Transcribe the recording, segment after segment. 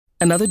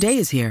Another day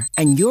is here,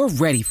 and you're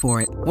ready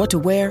for it. What to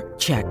wear?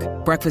 Check.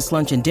 Breakfast,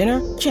 lunch, and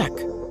dinner? Check.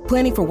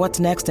 Planning for what's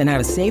next and how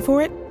to save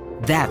for it?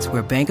 That's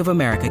where Bank of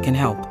America can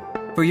help.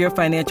 For your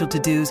financial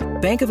to-dos,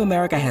 Bank of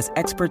America has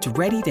experts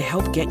ready to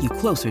help get you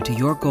closer to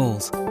your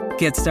goals.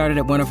 Get started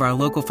at one of our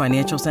local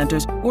financial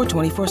centers or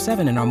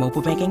 24/7 in our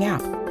mobile banking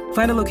app.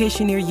 Find a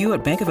location near you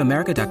at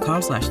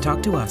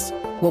bankofamerica.com/talktous.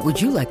 What would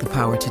you like the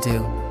power to do?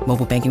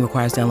 Mobile banking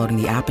requires downloading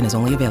the app and is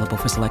only available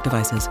for select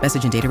devices.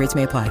 Message and data rates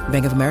may apply.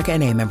 Bank of America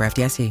N.A., member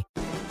FDIC.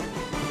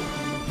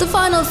 The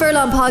Final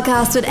Furlong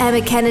podcast with Emma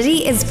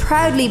Kennedy is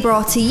proudly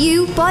brought to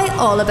you by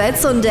All About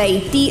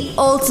Sunday, the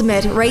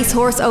ultimate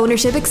racehorse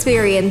ownership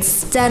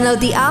experience. Download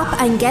the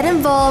app and get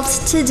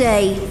involved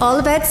today. All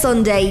About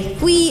Sunday.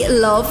 We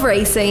love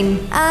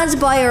racing. And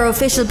by our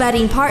official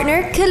betting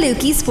partner,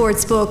 Kaluki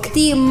Sportsbook,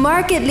 the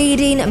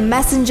market-leading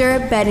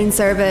messenger betting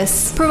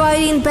service,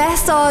 providing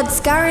best odds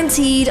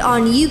guaranteed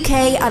on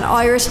UK and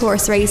Irish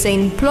horse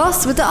racing,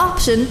 plus with the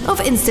option of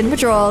instant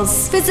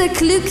withdrawals. Visit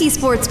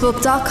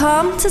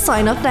kalukisportsbook.com to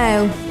sign up now.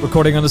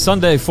 Recording on a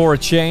Sunday for a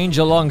change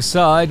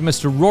alongside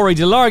Mr. Rory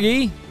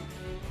DeLargy.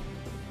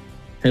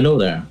 Hello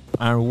there.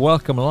 And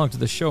welcome along to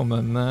the show,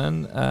 my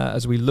man,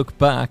 as we look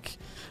back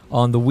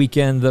on the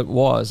weekend that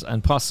was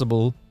and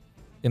possible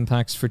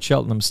impacts for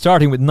Cheltenham.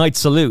 Starting with Knight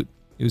Salute,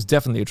 who's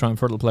definitely a Triumph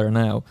Hurdle player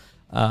now.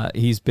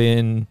 He's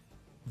been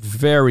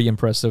very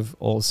impressive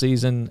all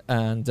season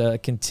and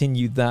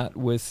continued that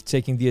with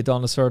taking the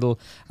Adonis Hurdle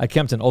at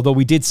Kempton. Although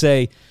we did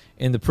say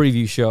in the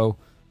preview show,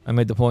 I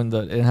made the point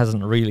that it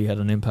hasn't really had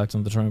an impact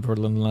on the Triumph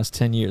Hurdle in the last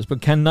 10 years. But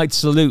can Knight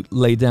Salute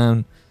lay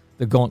down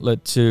the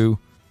gauntlet to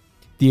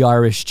the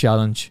Irish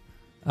Challenge?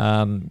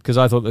 Because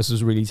I thought this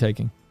was really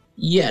taking.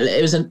 Yeah,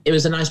 it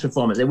was a nice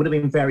performance. It would have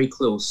been very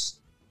close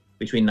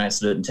between Knight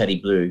Salute and Teddy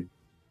Blue.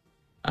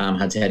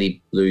 Had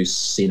Teddy Blue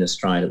seen a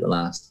stride at the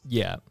last.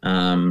 Yeah.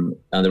 And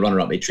the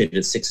runner-up, he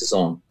traded sixes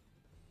on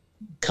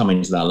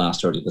coming to that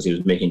last hurdle because he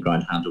was making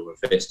ground hand over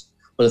fist.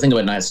 But the thing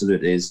about Knight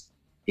Salute is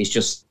he's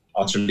just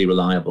utterly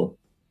reliable.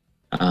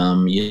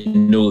 You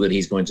know that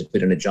he's going to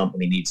put in a jump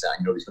when he needs it, and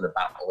you know he's going to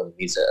battle when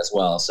he needs it as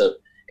well. So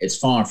it's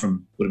would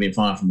have been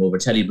far from over.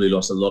 Teddy Blue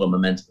lost a lot of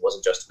momentum. It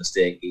wasn't just a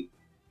mistake. He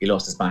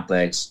lost his back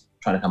legs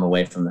trying to come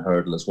away from the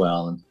hurdle as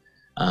well,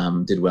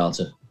 and did well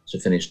to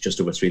finish just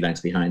over 3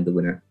 lengths behind the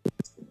winner.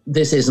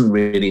 This isn't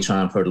really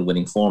Triumph Hurdle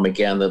winning form.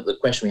 Again, the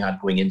question we had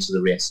going into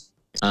the race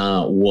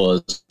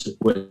was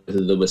whether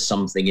there was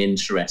something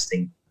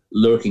interesting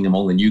lurking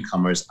among the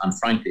newcomers, and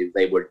frankly,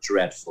 they were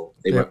dreadful.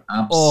 They were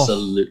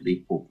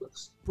absolutely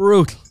hopeless.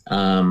 Brutal.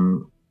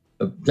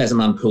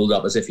 Pleasantman pulled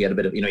up as if he had a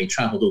bit of, he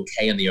travelled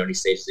okay in the early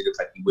stages. He looked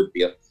like he would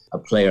be a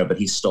player, but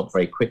he stopped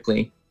very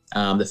quickly.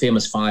 The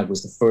Famous Five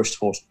was the first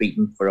horse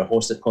beaten for a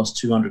horse that cost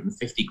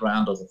 250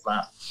 grand on the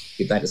flat.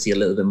 You'd like to see a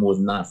little bit more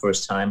than that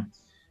first time.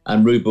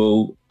 And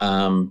Rubo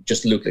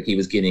just looked like he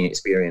was gaining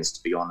experience,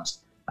 to be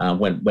honest.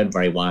 Went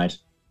very wide.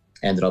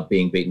 Ended up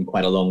being beaten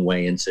quite a long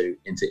way into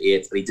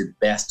 8th, but he did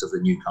best of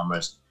the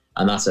newcomers,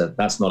 and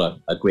that's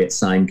not a great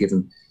sign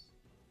given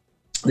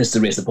this is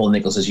the race that Paul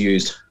Nicholls has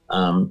used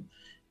time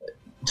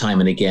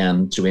and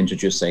again to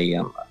introduce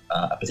a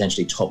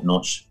potentially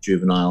top-notch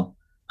juvenile,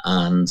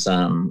 and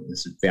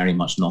this is very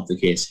much not the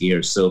case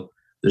here. So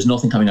there's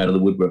nothing coming out of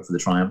the woodwork for the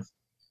Triumph.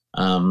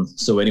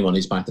 So anyone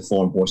who's back to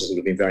form horses would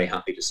have been very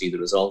happy to see the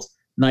result.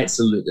 Knight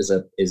Salute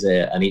is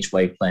an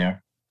each-way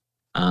player.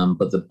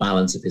 But the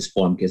balance of his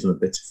form gives him a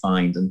bit to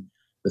find. And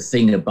the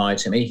thing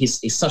about him,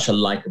 he's such a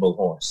likeable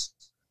horse.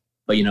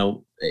 But,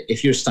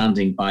 if you're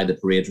standing by the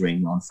parade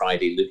ring on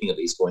Friday looking at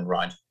these going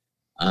round,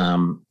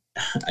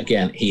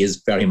 again, he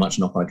is very much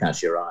not going to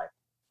catch your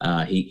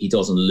eye. He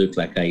doesn't look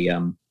like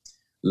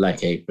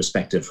a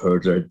prospective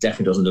hurdler.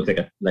 Definitely doesn't look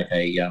like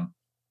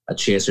a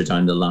chaser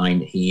down the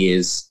line.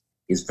 He's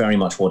very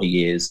much what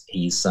he is.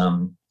 He's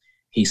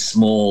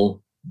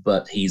small,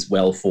 but he's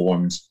well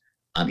formed,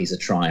 and he's a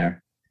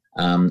trier.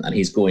 And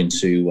he's going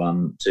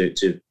to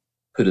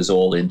put us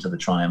all into the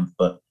Triumph,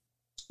 but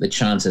the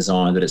chances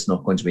are that it's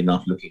not going to be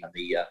enough looking at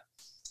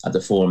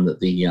the form that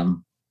the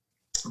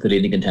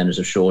leading contenders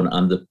have shown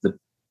and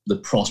the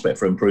prospect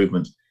for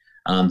improvement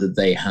that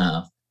they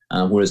have.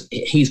 Whereas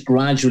he's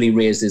gradually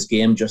raised his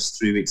game just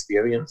through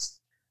experience,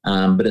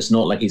 but it's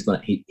not like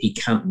he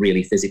can't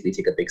really physically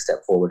take a big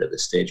step forward at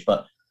this stage.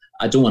 But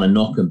I don't want to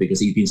knock him because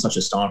he's been such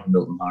a star for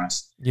Milton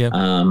Harris. Yeah.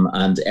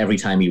 And every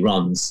time he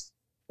runs,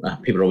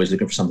 people are always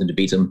looking for something to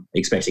beat him,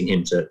 expecting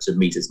him to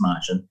meet his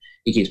match, and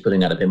he keeps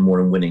putting out a bit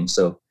more and winning.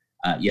 So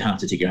you have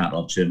to take your hat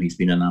off to him. He's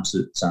been an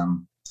absolute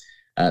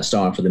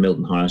star for the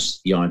Milton Harris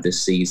yard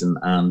this season,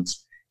 and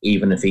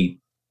even if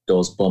he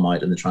does bum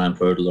out in the Triumph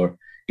Hurdle or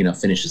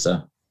finishes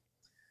a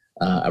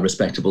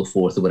respectable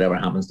fourth or whatever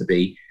it happens to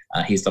be,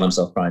 he's done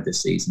himself proud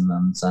this season,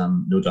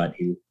 and no doubt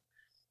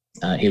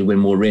he'll win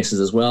more races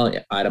as well.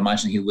 I'd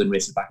imagine he'll win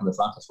races back on the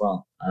flat as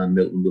well, and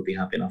Milton will be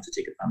happy enough to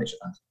take advantage of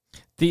that.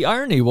 The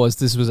irony was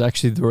this was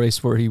actually the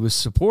race where he was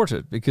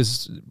supported,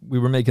 because we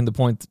were making the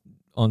point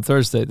on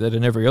Thursday that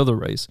in every other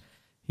race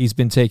he's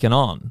been taken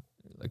on.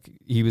 Like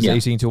he was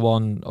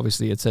 18-1,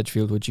 obviously at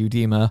Sedgefield with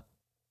Udema.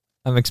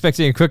 I'm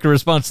expecting a quicker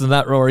response than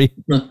that, Rory.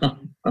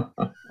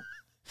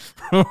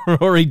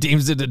 Rory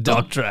deems it a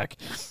dog track.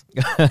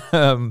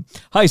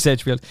 Hi,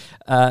 Sedgefield.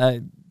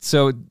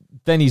 So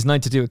then he's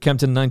 9-2 at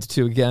Kempton,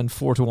 9-2 again,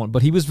 4-1.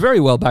 But he was very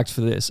well backed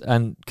for this,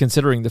 and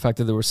considering the fact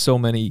that there were so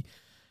many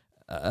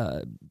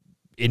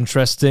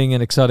interesting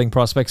and exciting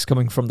prospects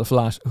coming from the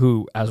flat,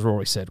 who, as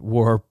Rory said,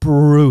 were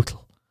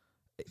brutal.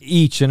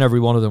 Each and every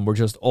one of them were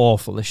just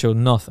awful. They showed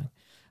nothing.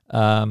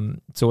 So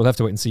we'll have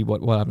to wait and see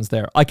what happens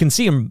there. I can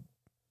see him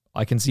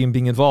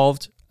being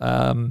involved.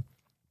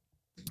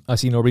 I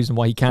see no reason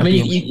why he can't. I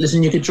mean,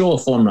 listen, you could draw a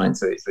form line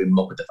through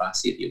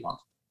Moka-Devassi if you want,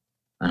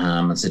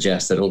 and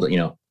suggest that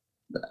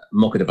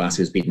Moka-Devassi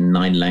was beaten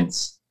 9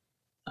 lengths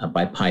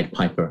by Pied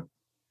Piper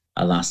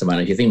last time.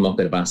 And if you think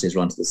Moka-Devassi has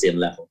run to the same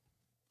level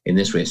in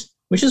this race,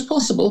 which is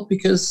possible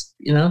because,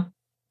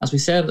 as we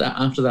said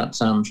after that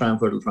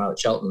Triumph Hurdle trial at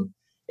Cheltenham,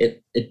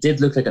 it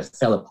did look like it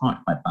fell apart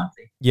quite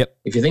badly. Yep.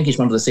 If you think he's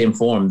run to the same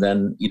form,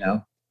 then,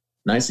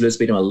 Night Salute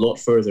beat him a lot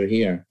further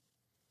here.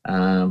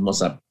 What's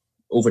that?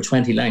 Over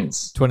 20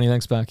 lengths. 20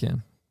 lengths back, yeah.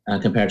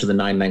 Compared to the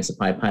 9 lengths that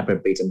Pied Piper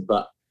beat him.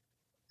 But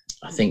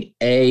I think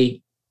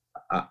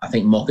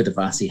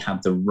Moka-Devassi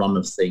had the run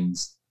of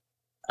things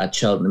at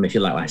Cheltenham, if you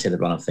like when I say the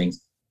run of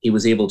things. He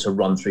was able to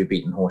run through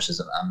beaten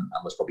horses and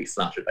was probably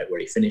flattered by where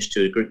he finished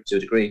to a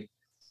degree.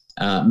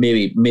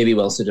 Maybe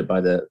well suited by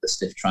the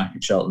stiff track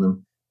at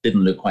Cheltenham.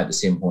 Didn't look quite the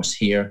same horse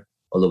here,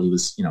 although he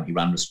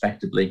ran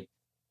respectably.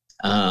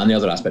 And the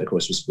other aspect, of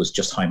course, was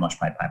just how much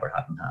Pied Piper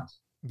had in hand.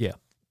 Yeah.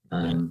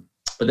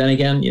 But then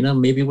again,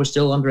 maybe we're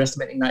still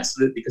underestimating Night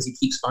Salute because he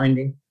keeps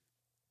finding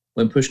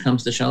when push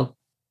comes to shove.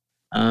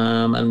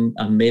 And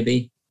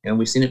maybe,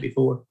 we've seen it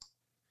before.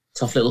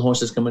 Tough little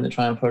horses come in to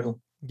Triumph Hurdle.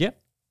 Yeah.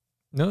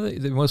 No,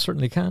 they most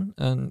certainly can.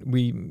 And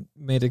we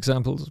made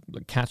examples,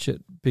 like Catch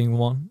It being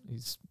one.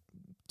 He's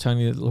a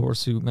tiny little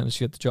horse who managed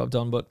to get the job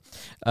done. But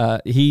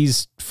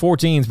he's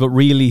 14s, but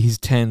really he's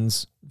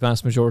 10s.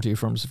 Vast majority of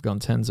firms have gone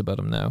 10s about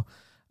him now.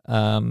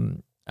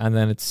 And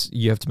then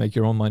you have to make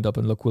your own mind up.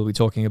 And look, we'll be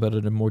talking about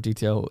it in more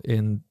detail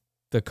in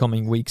the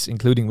coming weeks,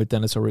 including with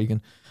Dennis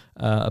O'Regan,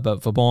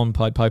 about Vauban,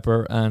 Pied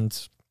Piper,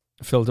 and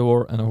Phil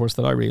Dore, and a horse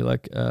that I really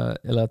like,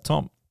 Illa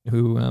Tom,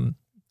 who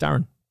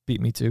Darren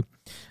beat me to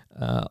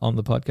on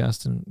the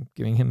podcast, and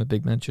giving him a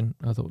big mention.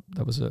 I thought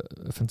that was a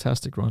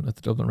fantastic run at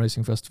the Dublin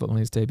Racing Festival on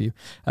his debut.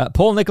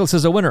 Paul Nicholls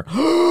is a winner.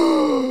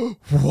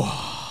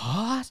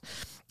 What?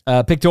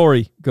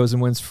 Pictori goes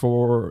and wins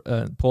for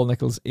Paul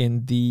Nicholls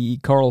in the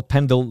Coral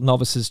Pendle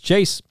Novices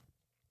Chase.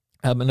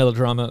 Manila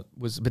Drama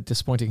was a bit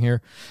disappointing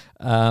here.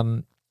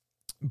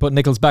 But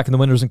Nicholls back in the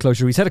winners'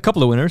 enclosure. He's had a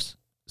couple of winners.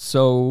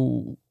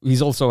 So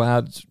he's also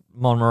had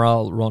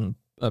Montmoral run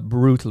a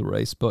brutal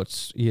race,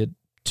 but he had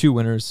 2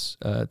 winners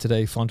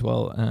today,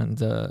 Fontwell and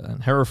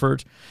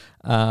Hereford.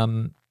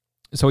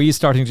 So he's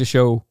starting to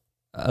show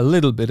a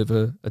little bit of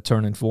a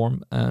turn in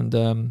form,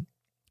 and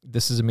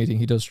this is a meeting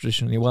he does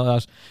traditionally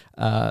well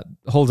at.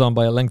 Holds on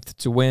by a length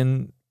to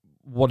win.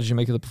 What did you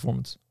make of the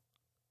performance?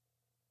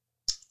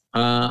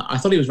 I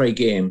thought he was very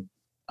game.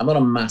 I'm not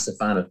a massive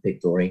fan of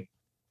Pictori.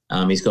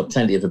 He's got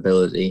plenty of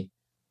ability,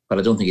 but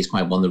I don't think he's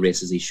quite won the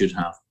races he should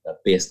have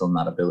based on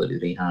that ability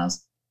that he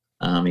has.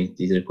 He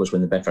did, of course,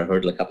 win the Betfair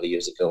Hurdle a couple of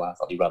years ago. I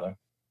thought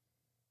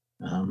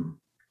that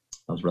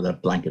was rather a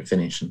blanket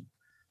finish.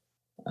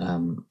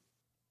 And,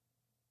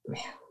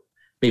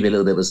 maybe a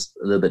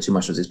little bit too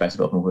much was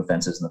expected of him with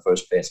fences in the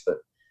first place, but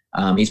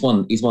he's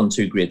won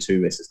 2 Grade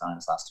 2 races now in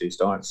his last 2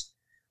 starts.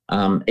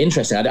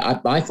 Interesting.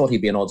 I thought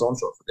he'd be an odds-on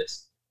shot for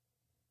this.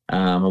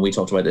 When we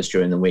talked about this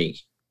during the week,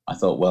 I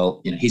thought,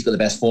 well, he's got the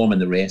best form in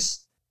the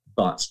race,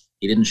 but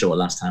he didn't show it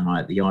last time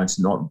out. The yard's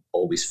not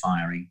always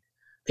firing.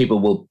 People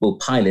will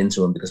pile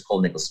into him because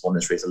Paul Nicholls won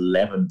this race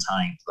 11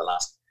 times in the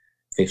last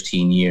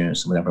 15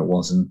 years, whatever it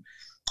was, and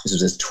this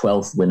was his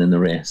 12th win in the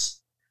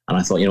race. And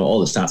I thought, all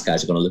the stats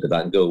guys are going to look at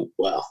that and go,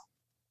 well,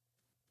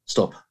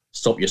 stop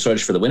your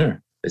search for the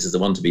winner. This is the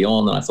one to be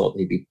on. And I thought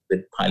they'd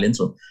pile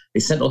into him. They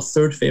sent off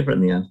 3rd favourite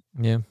in the end.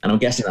 Yeah. And I'm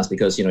guessing that's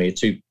because, you had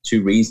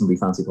two reasonably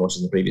fancied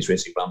horses in the previous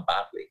race who ran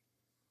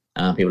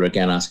badly. People are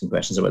again asking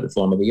questions about the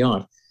form of the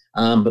yard.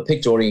 But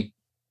Pictori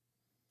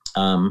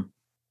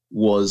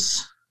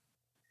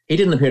he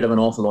didn't appear to have an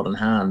awful lot in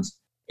hand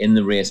in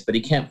the race, but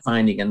he kept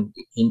finding, and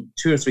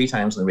 2 or 3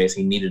 times in the race,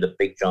 he needed a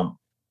big jump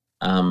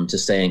to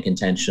stay in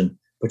contention,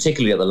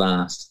 particularly at the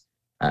last.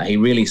 He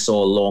really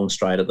saw a long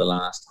stride at the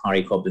last.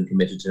 Harry Cobden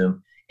committed to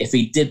him. If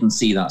he didn't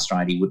see that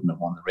stride, he wouldn't have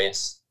won the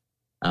race.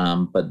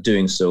 But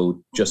doing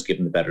so, just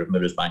given the better of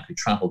Miller's Bank, who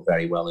travelled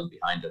very well in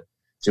behind him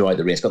throughout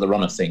the race, got the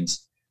run of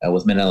things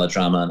with Manila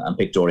Drama and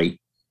Pictori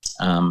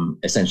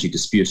essentially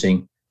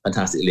disputing.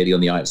 Fantastic Lady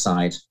on the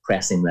outside,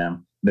 pressing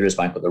them. Miller's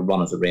Bank got the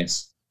run of the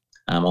race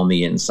on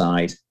the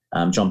inside,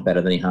 jumped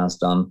better than he has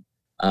done.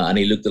 And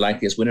he looked the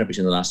likeliest winner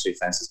between the last 2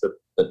 fences,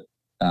 but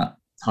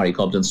Harry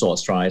Cobden saw a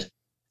stride,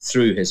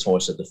 threw his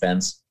horse at the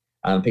fence,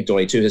 and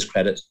Pictori, to his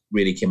credit,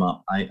 really came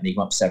up, and he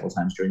came up several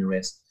times during the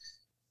race.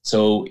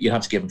 So you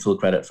have to give him full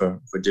credit for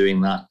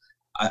doing that.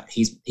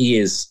 He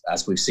is,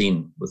 as we've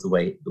seen with the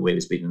way he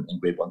was beaten in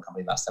Grade 1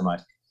 Company last time out,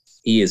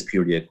 he is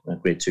purely a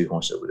Grade 2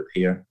 horse, it would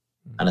appear,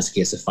 and it's a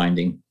case of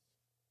finding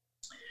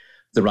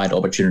the right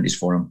opportunities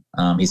for him.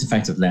 He's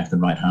effective left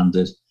and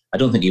right-handed. I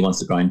don't think he wants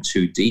the ground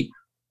too deep,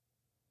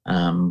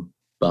 Paul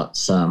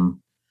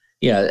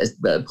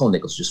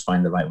Nicholls just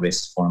find the right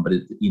races for him. But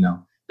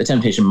the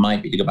temptation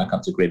might be to go back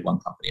up to Grade 1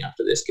 company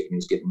after this, given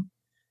he's given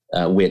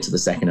weight to the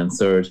second and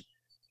third.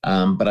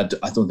 But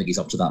I don't think he's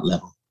up to that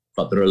level.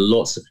 But there are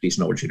lots of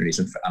decent opportunities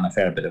and a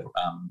fair bit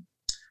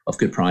of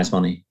good prize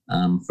money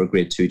for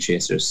Grade 2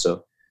 chasers.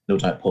 So no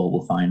doubt Paul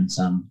will find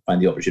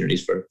the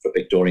opportunities for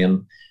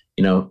Victorian.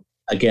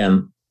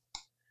 Again,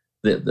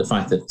 the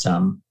fact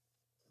that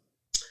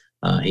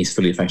he's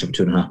fully effective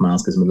for 2.5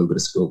 miles gives him a little bit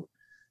of scope.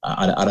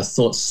 I'd have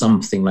thought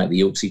something like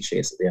the Oaksey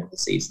Chase at the end of the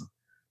season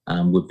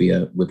would be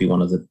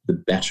one of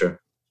the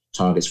better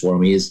targets for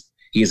him. He is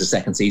a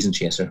second season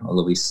chaser,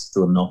 although he's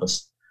still a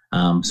novice.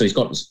 So he's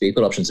got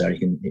options there.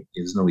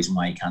 There's no reason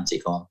why he can't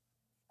take on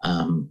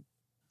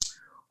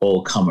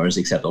all comers,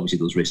 except obviously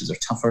those races are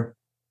tougher.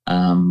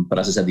 But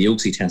as I said, the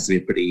Oaksey tends to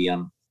be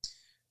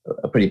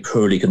a pretty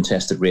poorly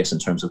contested race in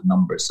terms of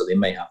numbers, so they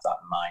may have that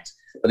in mind.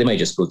 But they may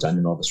just go down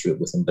the novice route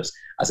with him. But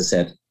as I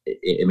said,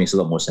 it makes a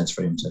lot more sense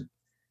for him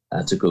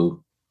to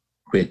go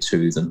Grade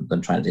 2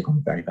 than trying to take on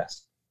the very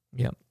best.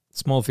 Yeah,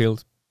 small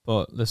field,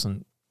 but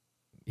listen,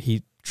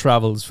 he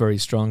travels very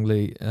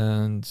strongly,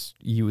 and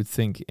you would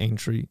think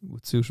Aintree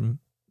would suit him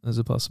as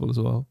a possible as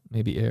well.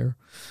 Maybe Ayr,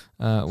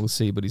 we'll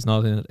see. But he's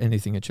not in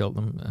anything at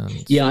Cheltenham.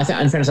 Yeah, in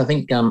fairness, I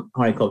think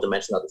Harry Cobden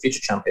mentioned that the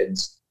future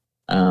champions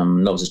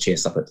novices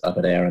chase up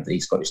at Ayr at the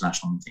Scottish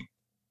National Meeting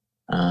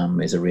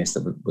is a race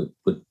that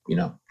would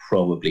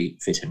probably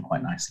fit him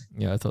quite nicely.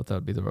 Yeah, I thought that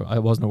would be I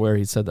wasn't aware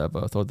he said that,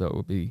 but I thought that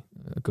would be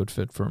a good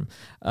fit for him.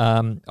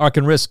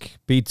 Arkan Risk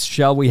beats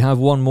Shall We Have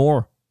One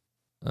More?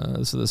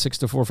 So the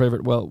 6-4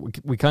 favourite. Well,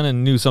 we kind of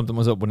knew something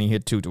was up when he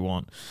hit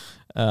 2-1.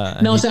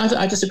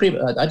 I disagree.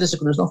 I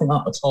disagree. There's nothing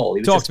up at all.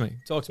 Talk to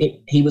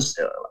me. He was.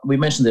 We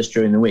mentioned this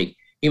during the week.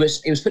 He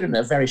was put in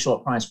a very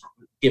short price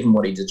given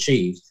what he'd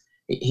achieved.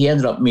 He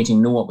ended up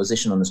meeting no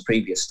opposition on his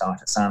previous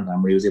start at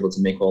Sandown, where he was able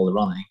to make all the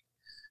running.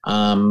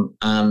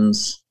 And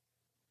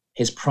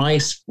his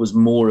price was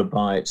more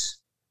about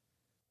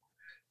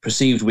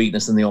perceived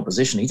weakness than the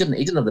opposition. He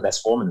didn't have the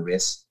best form in the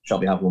race. Shall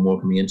We Have One More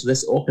coming into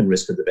this? Auckland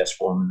Risk had the best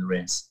form in the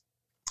race.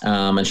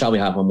 And Shall We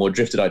Have One More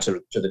drifted out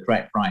to the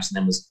correct price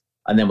and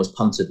then was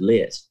punted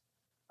late.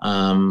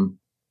 And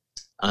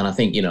I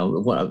think,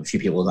 a few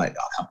people were like,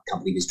 I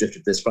can't believe he's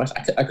drifted this price.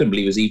 I couldn't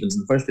believe it was evens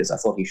in the first place. I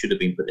thought he should have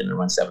been put in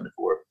around 7-4,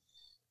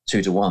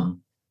 2-1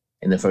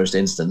 in the first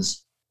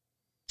instance.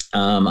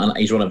 And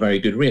he's run a very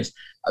good race.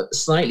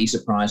 Slightly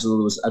surprised, although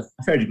there was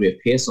a fair degree of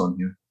pace on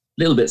here.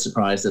 A little bit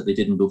surprised that they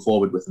didn't go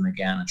forward with him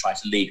again and try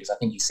to lead, because I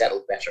think he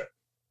settled better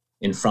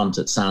in front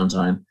at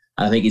Sandown.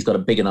 And I think he's got a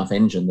big enough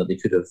engine that they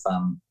could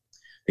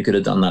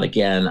have done that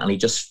again. And he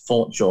just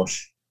fought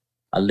Josh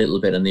a little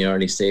bit in the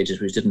early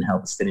stages, which didn't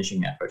help his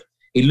finishing effort.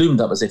 He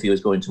loomed up as if he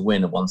was going to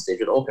win at one stage,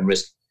 but Auckland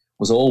Risk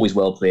was always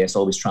well placed,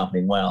 always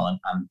trampling well,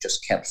 and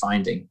just kept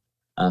finding.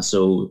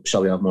 So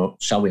Shall We Have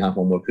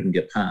One More couldn't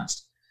get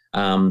past.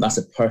 That's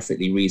a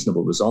perfectly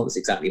reasonable result. It's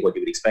exactly what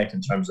you would expect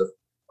in terms of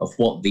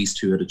what these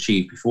two had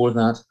achieved before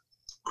that.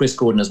 Chris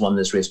Gordon has won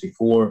this race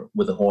before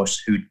with a horse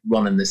who'd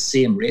run in the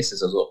same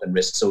races as Auckland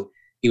Risk, so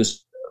he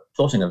was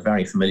plotting a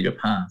very familiar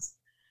path.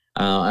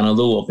 And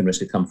although Auckland Risk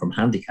had come from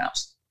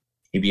handicaps,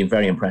 he'd been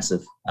very impressive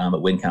at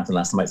Wincanton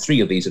last time. About 3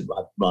 of these had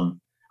run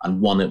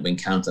and won at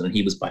Wincanton, and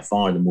he was by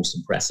far the most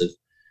impressive.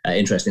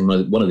 Interesting,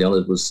 one of the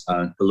others was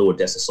Galore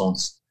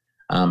Desessence,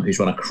 who's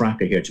run a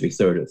cracker here to be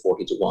third at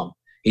 40-1.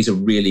 He's a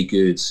really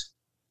good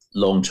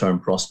long-term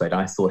prospect.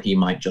 I thought he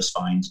might just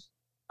find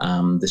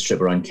this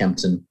trip around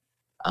Kempton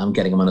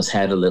getting him on his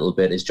head a little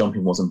bit. His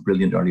jumping wasn't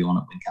brilliant early on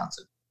at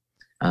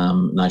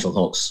Wincanton. Nigel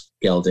Hawkes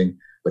gelding,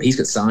 but he's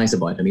got size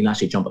about him. He'll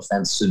actually jump a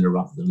fence sooner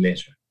rather than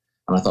later.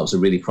 And I thought it was a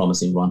really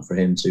promising run for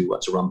him to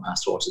run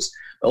past horses.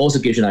 It also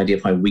gives you an idea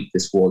of how weak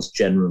this was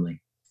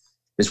generally.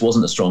 This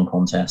wasn't a strong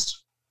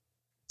contest.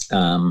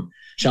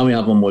 Shall We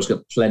Have One More? He's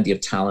got plenty of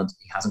talent.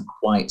 He hasn't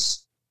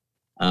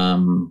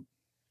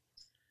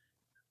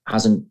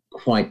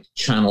quite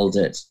channeled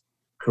it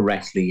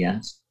correctly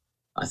yet.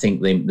 I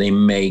think they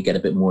may get a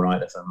bit more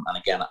out of him. And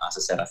again, as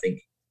I said, I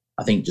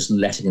think just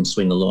letting him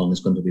swing along is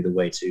going to be the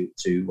way to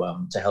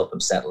help him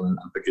settle and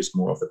produce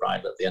more off the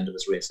bridle at the end of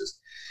his races.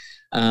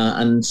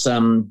 And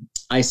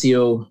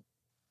ICO,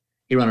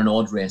 he ran an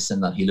odd race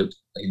in that he looked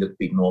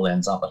beaten all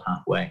ends up at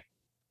halfway,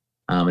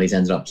 and he's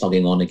ended up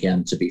plugging on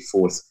again to be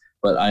fourth.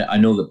 But I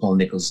know that Paul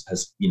Nicholls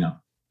has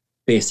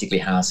basically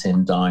has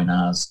him down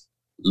as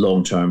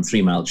long-term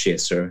 3-mile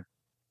chaser,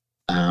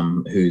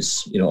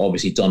 who's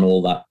obviously done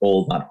all that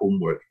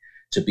homework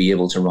to be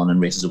able to run in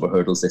races over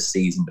hurdles this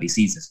season. But he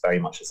sees this very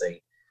much as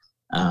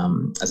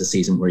a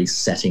season where he's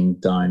setting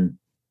down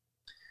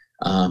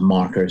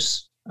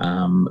markers,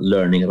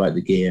 learning about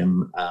the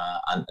game,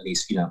 and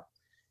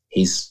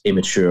he's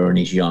immature and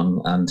he's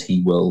young, and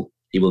he will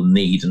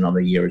need another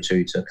year or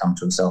two to come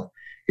to himself.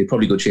 He'll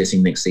probably go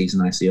chasing next season,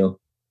 ICO,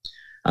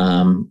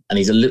 and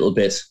he's a little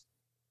bit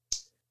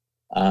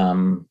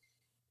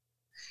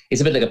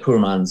He's a bit like a poor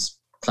man's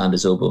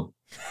Clandes Obo.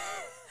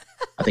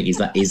 I think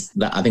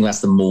I think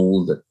that's the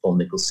mold that Paul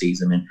Nicholls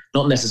sees him in.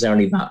 Not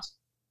necessarily that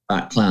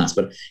class,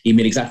 but he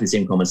made exactly the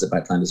same comments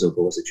about Clandes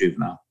Obo as a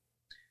juvenile.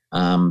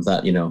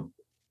 That, you know,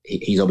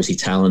 he's obviously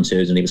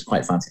talented and he was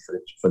quite fancy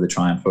for the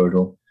Triumph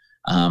Hurdle.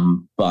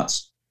 But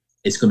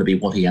it's going to be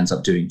what he ends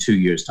up doing 2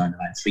 years down the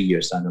line, 3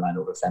 years down the line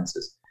over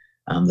fences,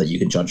 that you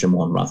can judge him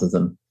on, rather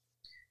than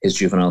his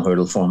juvenile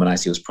hurdle form. And I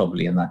see was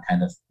probably in that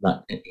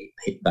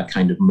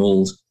kind of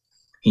mold.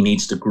 He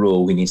needs to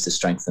grow. He needs to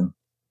strengthen.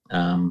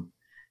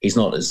 He's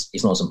not as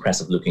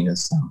impressive looking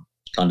as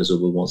Clandes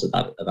Obo was at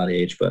that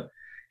age, but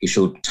he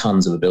showed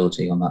tons of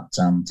ability on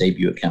that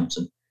debut at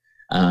Kempton,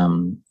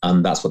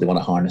 and that's what they want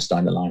to harness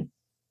down the line.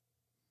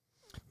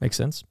 Makes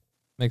sense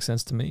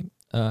to me.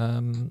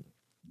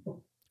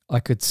 I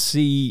could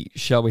see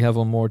Shall We Have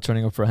One More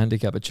turning up for a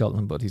handicap at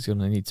Cheltenham, but he's going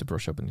to need to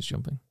brush up in his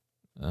jumping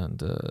and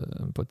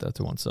put that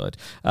to one side.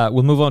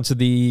 We'll move on to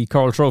the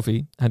Coral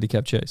Trophy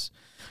handicap chase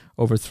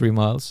over 3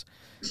 miles.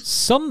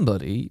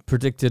 Somebody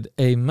predicted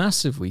a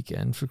massive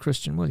weekend for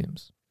Christian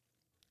Williams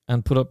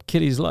and put up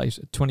Kitty's Light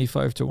at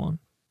 25-1.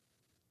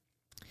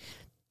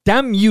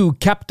 Damn you,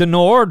 Captain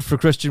Nord, for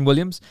Christian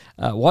Williams.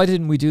 Why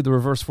didn't we do the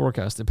reverse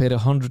forecast? They paid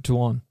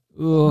 100-1.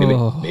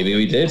 Oh. Maybe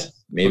we did.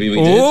 Maybe we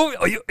did. No,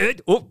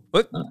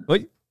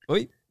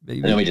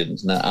 we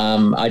didn't.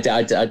 No, I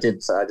did have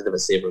a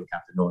saver with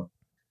Captain Nord.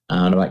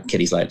 And about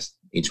Kitty's Light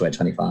each way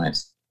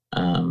 25s.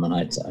 And I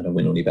had a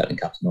win-only bet in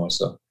Captain Nord,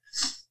 so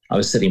I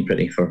was sitting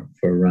pretty for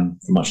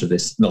much of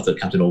this. Not that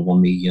Captain Nord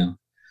won me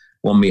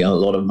a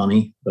lot of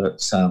money,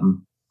 but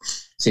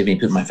saved me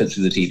putting my foot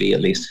through the TV at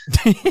least.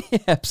 Yeah,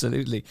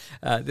 absolutely.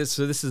 This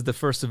is the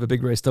first of a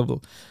big race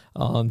double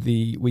on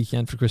the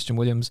weekend for Christian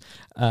Williams.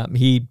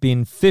 He'd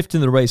been 5th in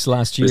the race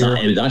last year.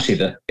 It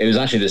was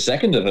actually the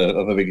second of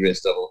a big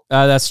race double.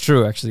 That's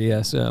true, actually.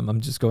 Yes,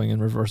 I'm just going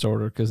in reverse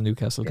order because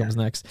Newcastle comes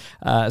next.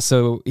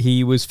 So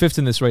he was 5th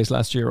in this race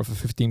last year off a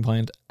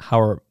 15-point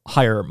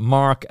higher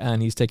mark,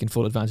 and he's taken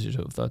full advantage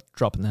of that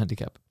drop in the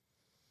handicap.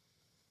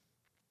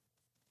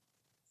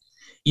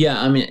 Yeah,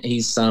 I mean,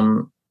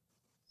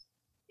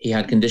 he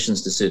had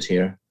conditions to suit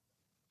here.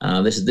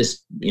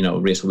 This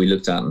race where we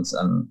looked at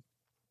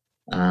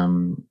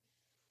and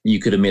you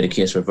could have made a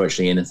case for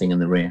virtually anything in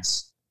the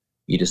race.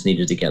 You just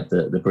needed to get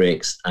the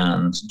breaks.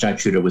 And Jack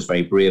Shooter was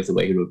very brave the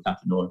way he rode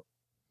Captain Nord.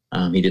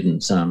 He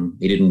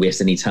didn't waste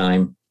any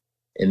time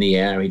in the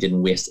air. He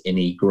didn't waste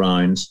any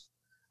ground.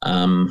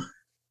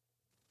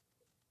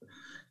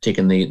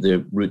 Taking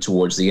the route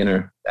towards the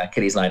inner.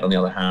 Kitty's Light, on the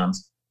other hand,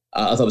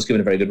 I thought was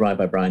given a very good ride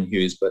by Brian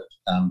Hughes, but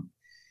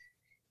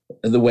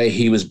the way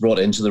he was brought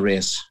into the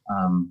race,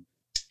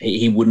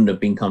 he wouldn't have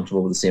been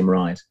comfortable with the same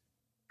ride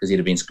because he'd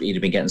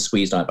have been getting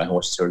squeezed out by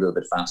horses who are a little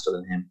bit faster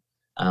than him.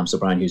 So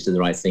Brian Hughes did the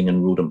right thing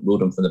and rode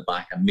him from the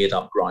back and made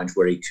up ground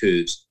where he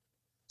could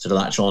sort of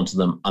latch onto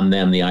them. And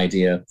then the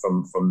idea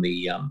from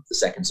the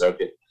second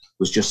circuit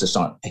was just to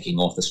start picking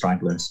off the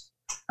stragglers,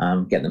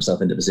 getting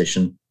himself into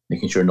position,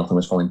 making sure nothing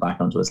was falling back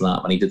onto his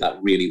lap. And he did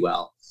that really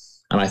well.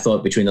 And I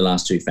thought between the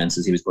last 2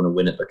 fences he was going to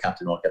win it, but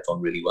Captain Nord kept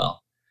on really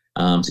well.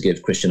 To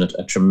give Christian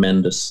a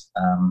tremendous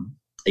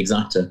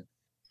exacta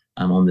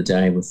on the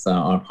day with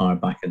our power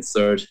back in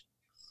third.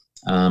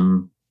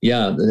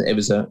 It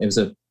was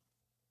a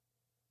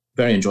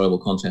very enjoyable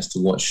contest to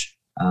watch.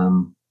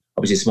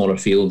 Obviously, smaller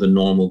field than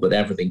normal, but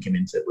everything came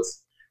into it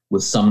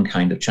with some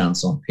kind of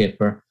chance on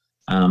paper.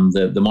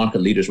 The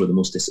market leaders were the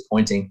most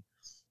disappointing.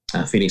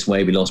 Phoenix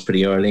Way, we lost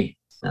pretty early.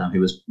 He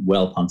was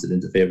well punted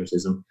into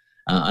favouritism.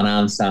 And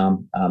Alan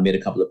Sam made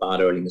a couple of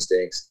bad early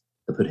mistakes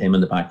to put him in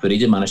the back, but he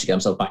did manage to get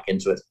himself back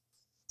into it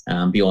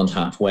beyond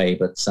halfway.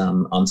 But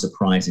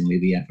unsurprisingly,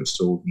 the effort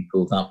sold. He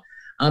pulled up,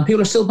 and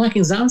people are still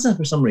backing Zanza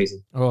for some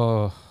reason.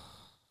 Oh,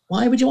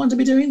 why would you want to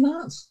be doing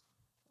that?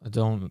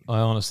 I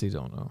honestly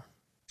don't know.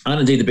 And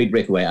indeed, the big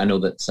breakaway. I know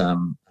that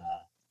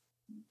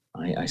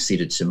I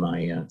ceded to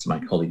my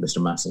colleague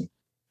Mr. Massey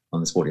on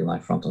the Sporting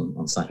Life front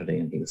on Saturday,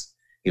 and he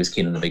was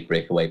keen on the big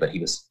breakaway, but he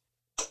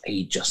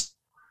just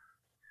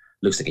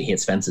looks like he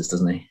hates fences,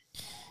 doesn't he?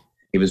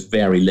 He was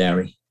very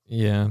leery.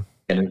 Yeah.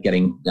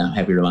 Getting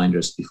heavy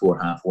reminders before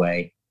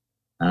halfway.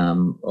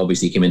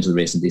 Obviously, he came into the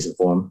race in decent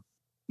form.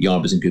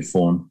 Yard was in good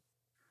form.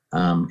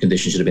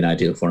 Conditions should have been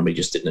ideal for him, but he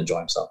just didn't enjoy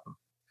himself.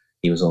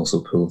 He was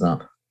also pulled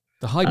up.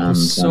 The hype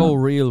was so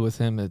real with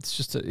him. It's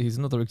just he's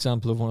another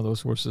example of one of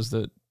those horses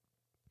that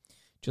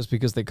just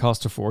because they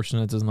cost a fortune,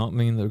 it does not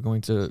mean they're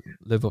going to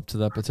live up to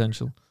that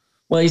potential.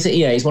 Well,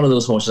 he's one of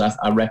those horses.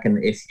 I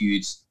reckon if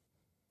you'd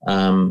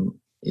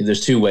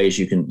there's 2 ways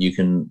you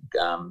can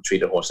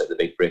treat a horse like the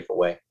big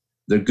breakaway.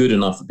 They're good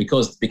enough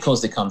because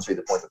they come through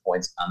the point of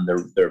points and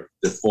they're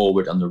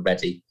forward and they're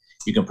ready.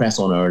 You can press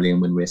on early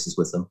and win races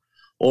with them.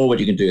 Or what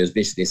you can do is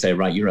basically say,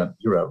 right, you're a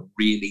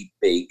really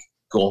big,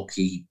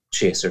 gawky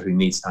chaser who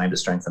needs time to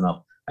strengthen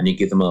up, and you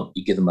give them a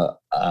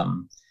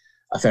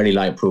fairly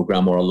light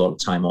program or a lot of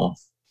time off,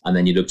 and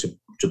then you look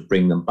to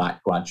bring them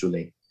back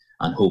gradually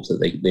and hope that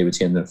they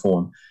retain their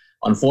form.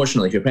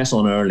 Unfortunately, if you press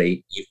on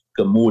early, you've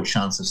got more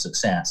chance of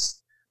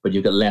success but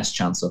you've got less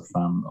chance of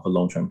a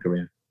long-term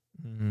career.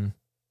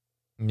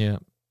 Yeah,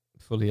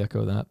 fully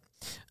echo that.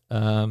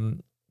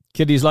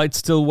 Kitty's Light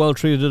still well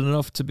treated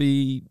enough to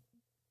be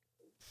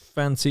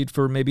fancied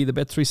for maybe the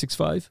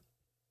Bet365?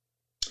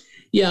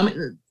 Yeah, I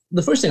mean,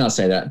 the first thing I'll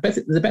say that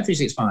the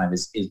Bet365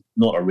 is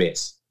not a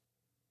race.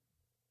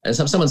 As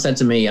someone said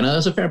to me, and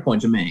that's a fair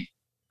point to make,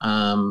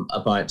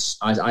 about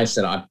I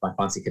said I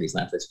fancy Kitty's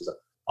Light because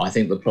I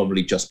think they'll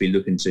probably just be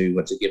looking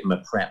to give him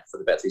a prep for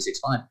the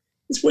Bet365.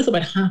 It's worth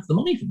about half the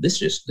money for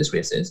this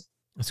race is.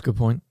 That's a good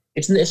point.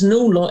 It is no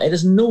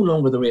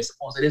longer the race it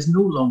was. It is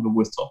no longer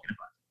worth talking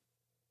about.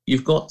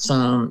 You've got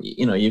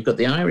you've got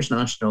the Irish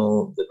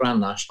National, the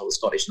Grand National, the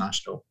Scottish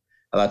National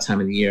at that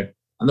time of the year,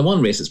 and the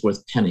one race that's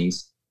worth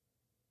pennies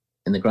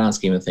in the grand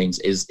scheme of things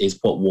is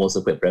what was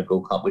the Whitbread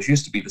Gold Cup, which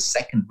used to be the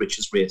second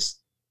richest race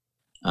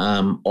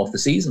of the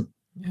season.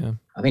 Yeah,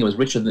 I think it was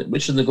richer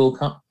than the Gold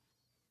Cup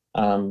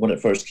when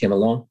it first came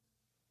along,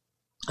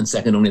 and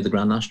second only the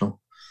Grand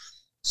National.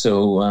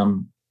 So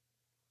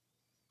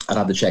I'd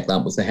have to check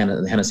that. Was the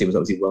Hennessy was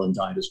obviously well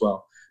endowed as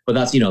well. But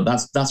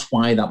that's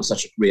why that was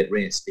such a great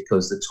race,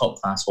 because the top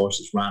class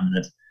horses ran in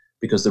it,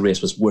 because the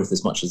race was worth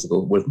as much as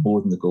worth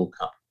more than the Gold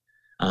Cup,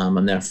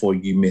 and therefore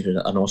you made it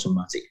an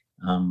automatic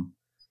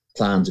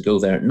plan to go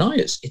there. Now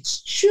it's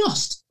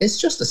just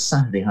a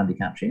Saturday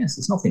handicap chase.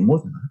 It's nothing more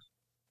than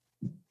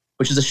that,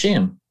 which is a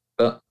shame,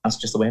 but that's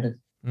just the way it is.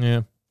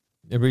 Yeah,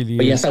 it really.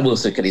 But is. yes, I will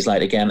say Kitty's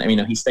Light again. I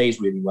mean, he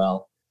stays really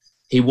well.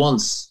 He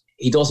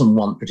doesn't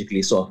want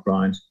particularly soft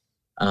ground.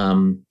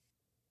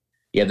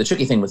 The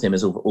tricky thing with him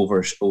is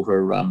over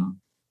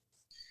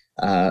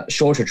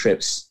shorter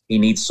trips, he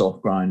needs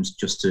soft ground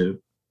just to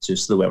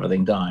slow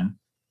everything down.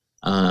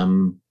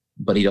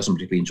 But he doesn't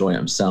particularly enjoy it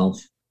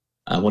himself.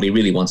 What he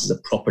really wants is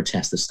a proper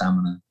test of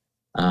stamina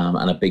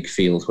and a big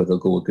field where they'll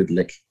go a good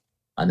lick,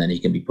 and then he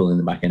can be pulling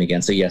them back in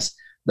again. So yes,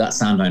 that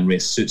Sandown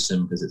race suits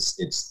him because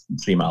it's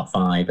 3 mile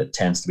 5. It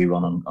tends to be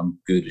run on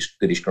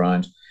goodish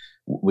ground,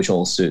 which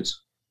all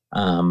suits.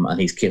 And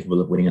he's capable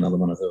of winning another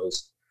one of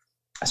those.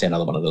 I say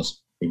another one of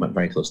those. He went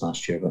very close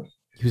last year, but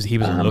he was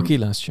unlucky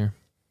last year.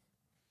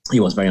 He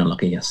was very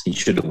unlucky. Yes, he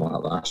should have won it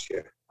last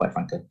year, quite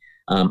frankly.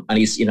 And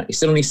he's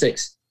still only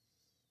 6.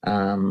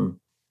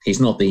 He's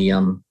not the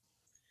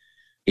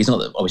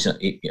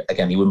obviously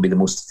again, he wouldn't be the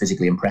most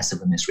physically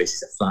impressive in this race.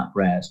 He's a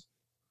flatbred,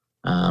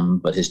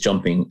 but his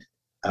jumping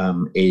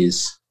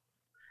is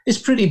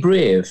pretty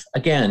brave.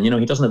 Again,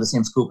 he doesn't have the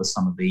same scope as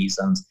some of these,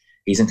 and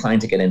he's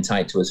inclined to get in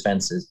tight to his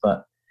fences,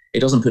 but it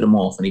doesn't put him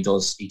off, and he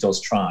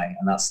does try,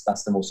 and that's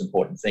the most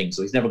important thing.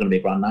 So he's never going to be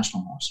a Grand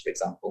National horse, for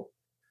example,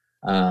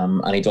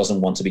 and he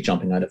doesn't want to be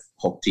jumping out of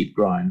hog deep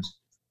ground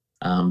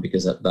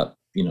because that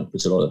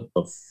puts a lot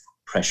of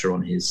pressure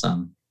on his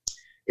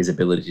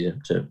ability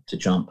to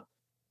jump.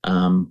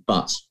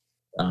 But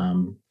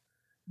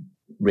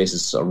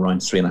races around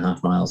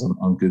 3.5 miles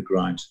on good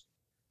ground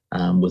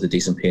with a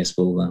decent pace,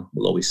 we'll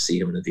always see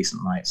him in a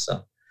decent light.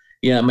 So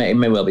yeah, it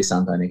may well be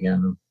Sandown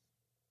again.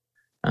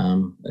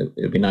 It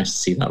would be nice to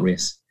see that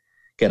race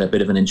get a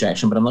bit of an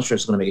injection, but I'm not sure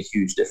it's going to make a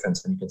huge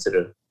difference when you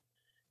consider,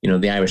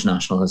 the Irish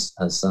National has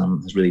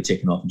really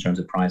taken off in terms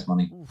of prize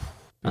money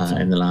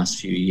in the last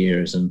few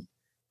years, and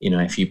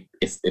if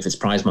it's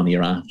prize money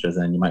you're after,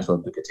 then you might as well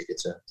book a ticket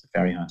to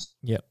Ferryhouse,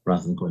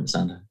 rather than going to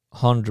Sandown.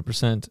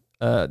 100%.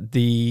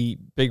 The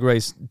big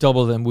race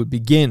double then would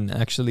begin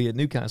actually at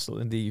Newcastle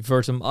in the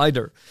Vertum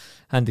Eider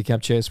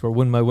handicap chase, where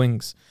Win My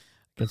Wings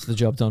gets the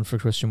job done for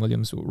Christian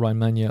Williams, with Ryan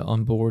Mania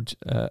on board,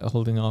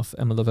 holding off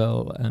Emma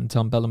Lavelle and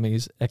Tom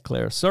Bellamy's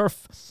Eclair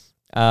Surf.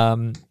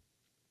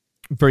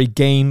 Very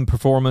game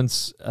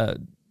performance,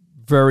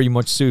 very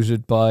much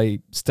suited by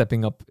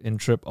stepping up in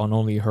trip on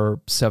only her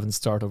 7th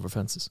start over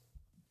fences.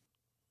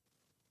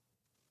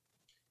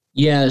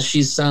 Yeah,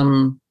 she's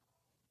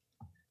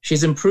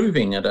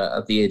improving at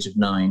the age of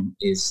 9.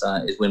 Is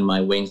Win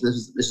My Wings.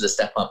 This is a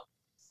step up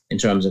in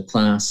terms of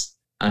class.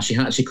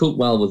 She coped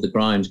well with the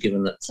ground,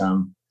 given that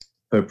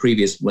her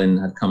previous win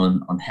had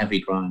come on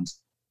heavy ground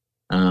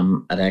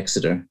at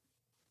Exeter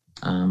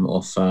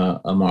off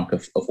a mark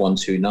of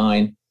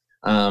 1:29.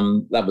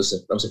 That was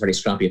a very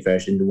scrappy affair.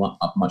 She didn't do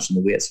up much in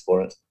the weights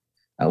for it,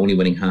 only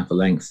winning half a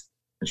length,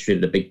 and she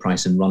traded a big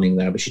price in running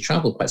there. But she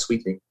travelled quite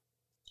sweetly,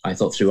 I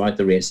thought, throughout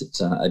the race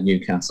at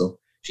Newcastle.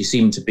 She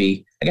seemed to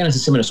be, again, it's a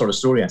similar sort of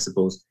story, I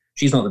suppose.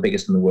 She's not the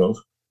biggest in the world,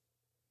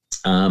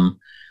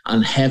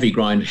 and heavy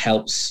ground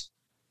helps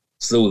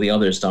slow the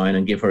others down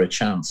and give her a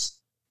chance.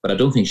 But I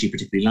don't think she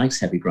particularly likes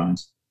heavy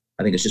ground.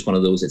 I think it's just one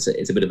of those.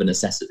 It's a bit of a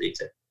necessity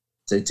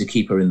to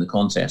keep her in the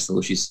contest.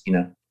 Although she's,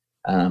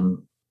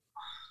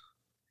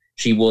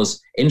 she was,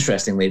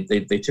 interestingly,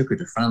 they took her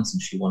to France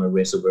and she won a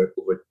race over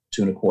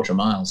 2.25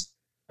 miles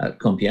at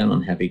Compiègne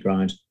on heavy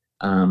ground.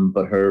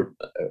 But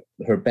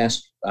her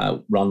best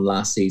run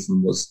last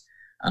season was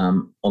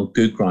on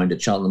good ground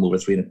at Cheltenham over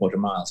 3.25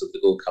 miles of the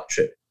Gold Cup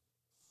trip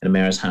in a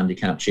mare's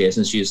handicap chase.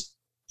 And she's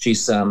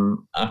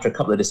after a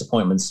couple of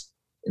disappointments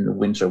in the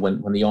winter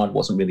when the yard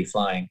wasn't really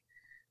flying,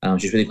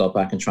 she's really got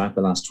back on track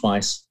the last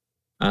twice.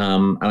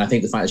 And I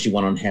think the fact that she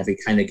won on heavy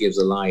kind of gives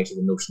a lie to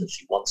the notion that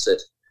she wants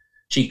it.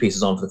 cheek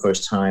pieces on for the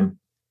first time,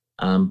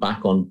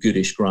 back on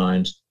goodish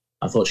ground.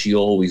 I thought she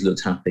always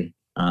looked happy.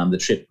 The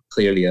trip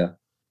clearly a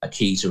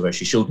key to her.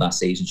 She showed last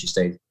season she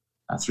stayed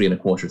 3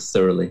 1/4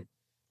 thoroughly,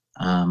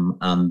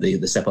 and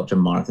the step up to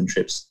marathon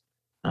trips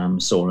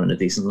saw her in a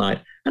decent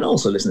light. And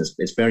also, listen,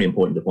 it's very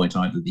important to point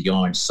out that the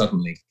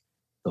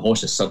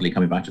horse is suddenly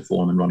coming back to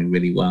form and running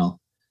really well.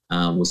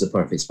 Was the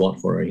perfect spot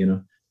for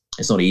her.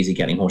 It's not easy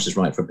getting horses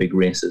right for big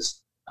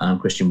races.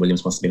 Christian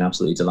Williams must have been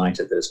absolutely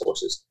delighted that his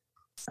horses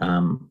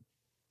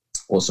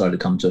all started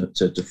to come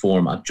to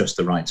form at just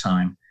the right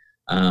time.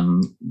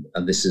 And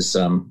this is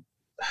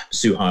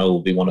Sue Howell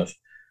will be one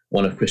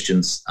of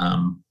Christian's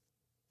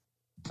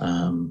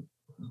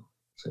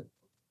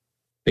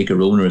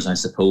bigger owners, I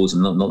suppose,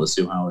 and not that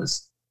Sue Howell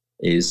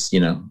is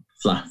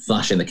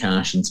flashing the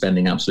cash and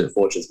spending absolute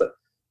fortunes, but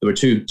there were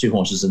two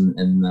horses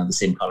in the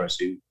same colours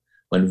who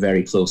went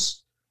very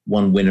close,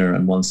 one winner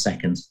and one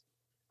second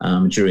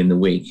during the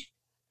week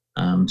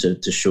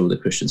to show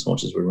that Christian's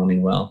horses were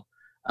running well.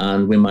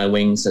 And Win My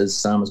Wings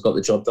has got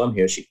the job done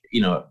here.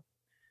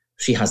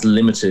 She has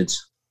limited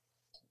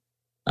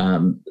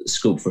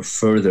scope for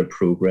further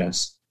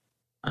progress.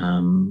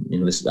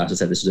 As I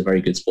said, this is a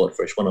very good spot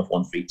for her. She won off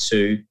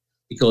 1-3-2.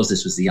 Because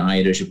this was the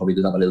Eider, she probably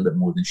did have a little bit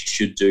more than she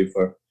should do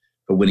for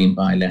winning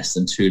by less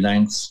than 2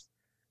 lengths.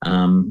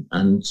 In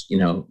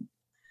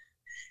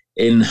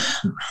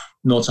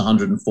not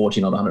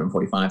 140, not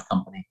 145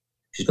 company,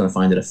 she's going to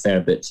find it a fair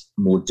bit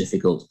more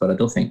difficult. But I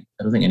don't think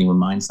anyone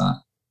minds that.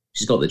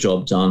 She's got the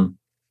job done.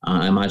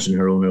 I imagine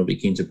her owner will be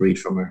keen to breed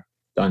from her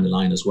down the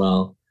line as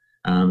well.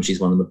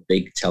 She's one of the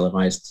big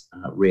televised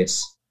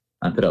race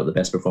and put out the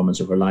best performance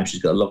of her life.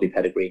 She's got a lovely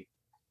pedigree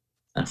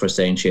for a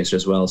staying chaser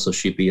as well, so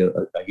she'd be a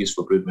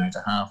useful broodmare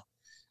to have.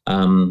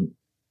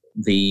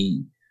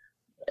 The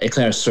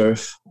Eclair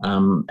Surf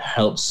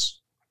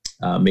helps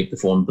make the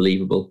form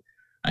believable.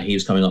 He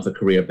was coming off a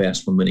career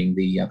best from winning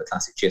the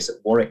Classic Chase at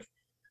Warwick,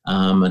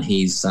 and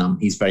he's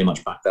very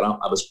much backed that up.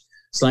 I was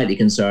slightly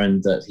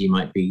concerned that he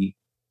might be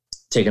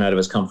taken out of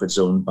his comfort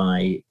zone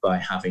by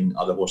having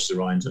other horses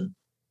around him.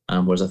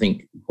 Whereas I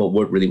think what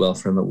worked really well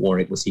for him at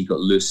Warwick was he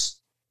got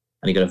loose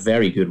and he got a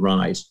very good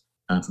ride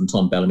from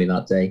Tom Bellamy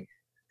that day,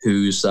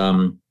 who's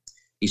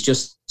he's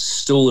just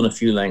stolen a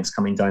few lengths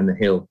coming down the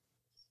hill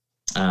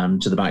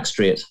to the back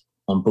straight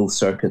on both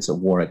circuits at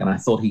Warwick. And I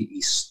thought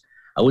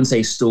I wouldn't say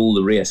he stole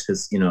the race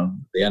because,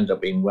 they end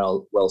up being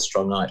well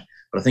strung out.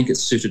 But I think it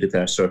suited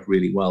Eclair Surf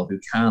really well, who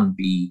can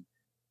be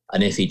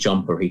an iffy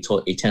jumper. He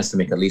tends to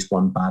make at least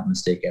one bad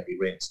mistake every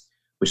race,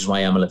 which is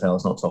why Emma Lavelle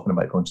is not talking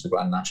about going to the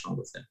Grand National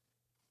with him.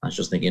 I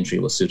just think injury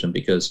will suit him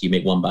because you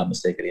make one bad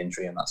mistake at the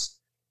injury and that's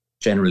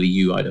generally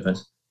you out of it.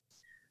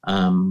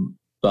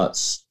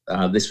 But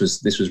this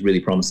was really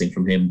promising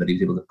from him that he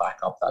was able to back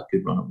up that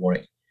good run at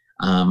Warwick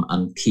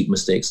and keep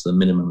mistakes to the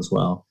minimum as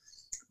well.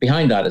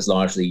 Behind that is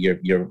largely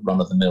your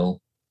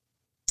run-of-the-mill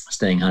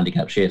staying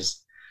handicap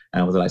chase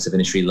with the likes of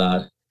Innisfree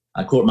Lad.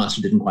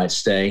 Courtmaster didn't quite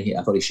stay.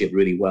 I thought he shaped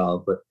really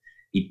well, but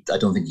I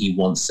don't think he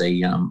wants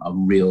a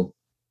real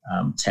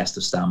test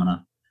of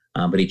stamina.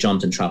 But he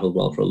jumped and travelled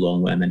well for a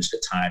long way and then just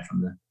got tired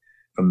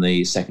from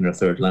the second or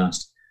third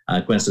last.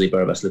 Gwen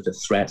Stilley-Burbas looked a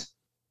threat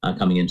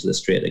coming into the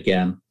straight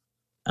again.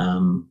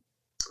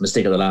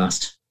 Mistake of the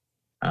last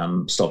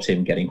stopped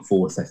him getting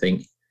fourth, I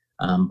think.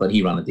 But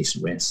he ran a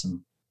decent race,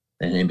 and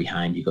then in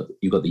behind you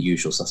got the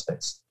usual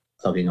suspects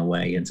plugging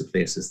away into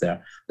places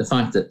there. The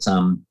fact that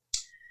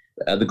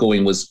the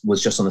going was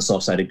just on the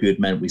soft side of good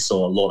meant we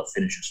saw a lot of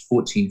finishers,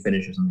 14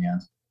 finishers in the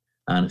end,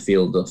 and a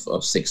field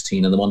of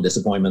 16. And the one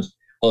disappointment,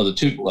 one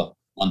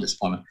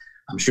disappointment.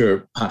 I'm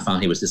sure Pat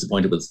Fahey was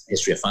disappointed with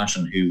History of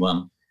Fashion,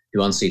 who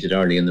unseated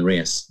early in the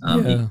race.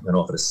 He went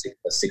off at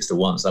a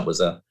 6-1, so that was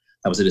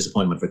a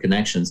disappointment for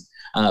Connections.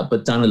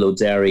 But Daniel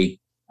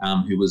O'Derry,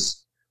 who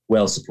was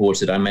well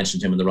supported, I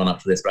mentioned him in the run up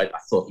to this, but I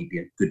thought he'd be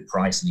a good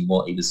price, and he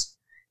was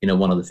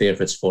one of the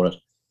favourites for it,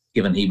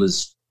 given he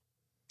was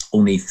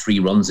only 3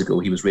 runs ago,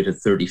 he was rated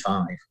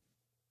 35.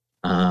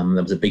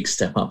 That was a big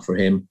step up for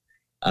him.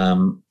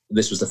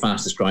 This was the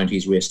fastest ground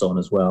he's raced on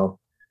as well.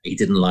 He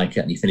didn't like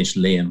it and he finished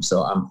lame.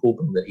 So I'm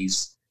hoping that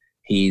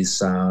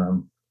he's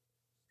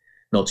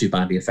not too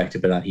badly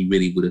affected by that.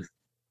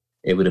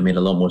 It would have made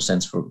a lot more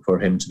sense for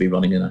him to be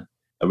running in a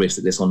race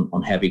like this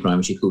on heavy ground,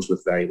 which he coast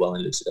with very well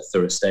and looks like a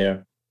thorough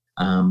stayer.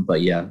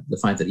 But yeah, the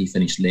fact that he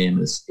finished lame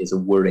is a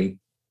worry.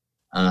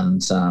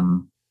 And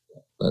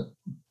but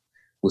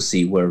we'll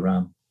see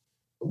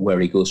where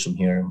he goes from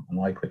here and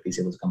how quickly he's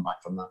able to come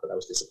back from that. But that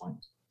was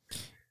disappointing.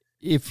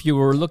 If you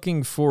were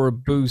looking for a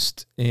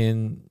boost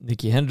in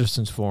Nicky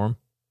Henderson's form,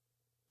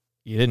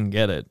 you didn't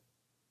get it.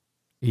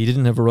 He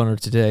didn't have a runner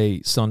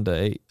today,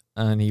 Sunday,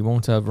 and he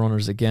won't have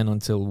runners again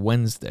until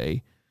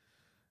Wednesday.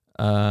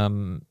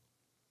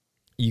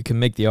 You can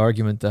make the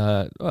argument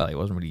that, well, he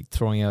wasn't really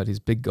throwing out his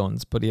big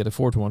guns, but he had a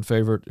 4-1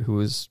 favourite who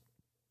was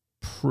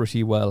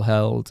pretty well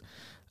held.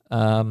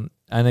 And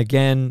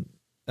again,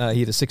 he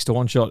had a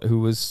 6-1 shot who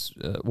was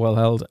well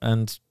held,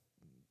 and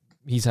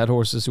he's had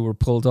horses who were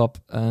pulled up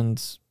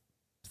and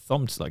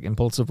thumped. Like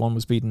Impulsive One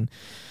was beaten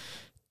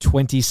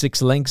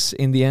 26 lengths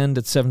in the end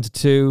at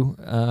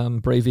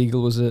 7-2. Brave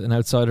Eagle was an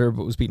outsider,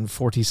 but was beaten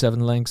 47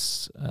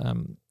 lengths.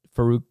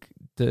 Farouk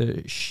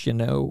de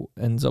Chenot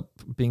ends up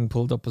being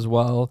pulled up as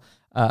well.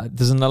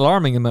 There's an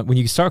alarming amount, when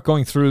you start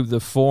going through the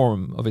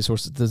form of his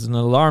horses, there's an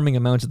alarming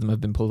amount of them have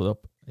been pulled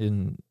up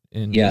in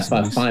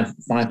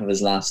five of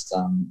his last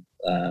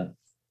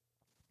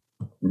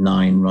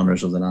 9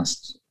 runners of the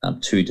last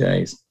 2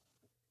 days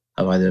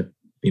have either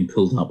been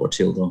pulled up or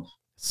tailed off.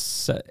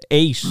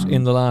 8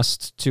 in the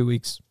last 2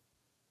 weeks.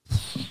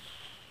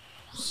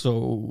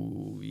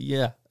 So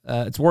yeah,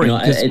 it's worrying.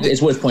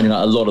 It's worth pointing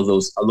out a lot of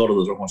those are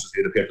horses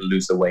who appear to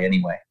lose their way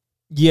anyway.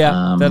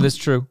 Yeah, that is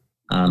true.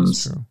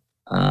 That's true.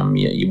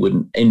 You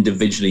wouldn't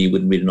individually, you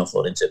wouldn't read an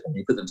awful lot into it. When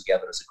you put them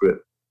together as a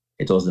group,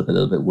 it does look a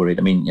little bit worried.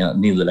 I mean,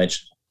 Neil the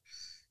Legend,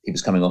 he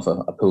was coming off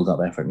a pulled up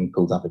effort and he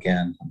pulled up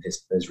again, and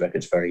his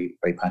record's very,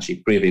 very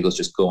patchy. Brave Eagle's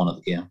just gone at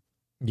the game.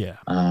 Yeah.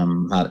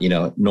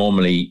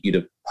 Normally you'd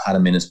have had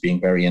him in as being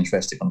very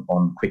interesting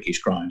on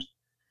quickish ground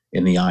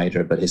in the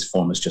Eider, but his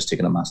form has just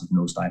taken a massive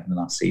nosedive in the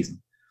last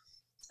season.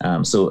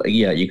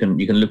 You can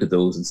look at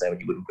those and say, well,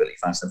 you wouldn't really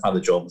fancy him.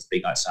 Father Job was a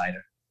big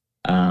outsider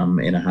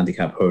in a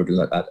handicap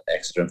hurdle at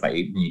Exeter. In fact,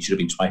 he should have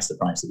been twice the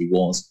price that he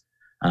was,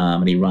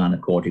 and he ran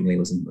accordingly.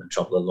 Was in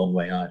trouble a long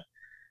way out.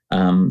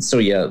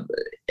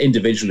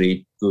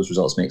 Individually those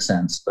results make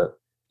sense, but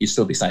you'd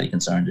still be slightly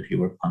concerned if you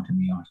were punting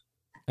the yard.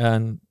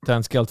 And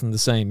Dan Skelton the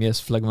same. Yes,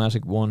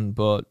 Phlegmatic won,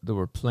 but there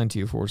were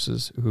plenty of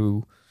horses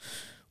who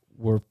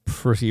were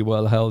pretty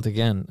well held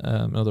again.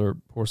 Another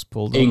horse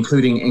pulled up.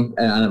 Including,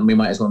 and we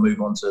might as well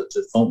move on to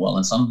Fontwell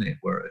on Sunday, if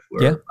we're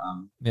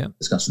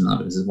discussing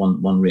that. This is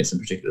one race in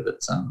particular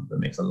that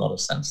makes a lot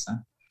of sense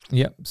there.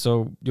 Yeah.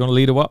 So you want to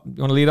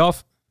lead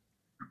off?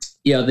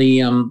 Yeah.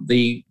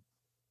 The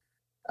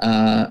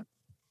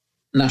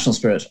National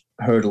Spirit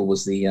Hurdle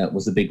was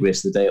the big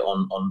race of the day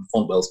on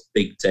Fontwell's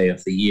big day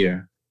of the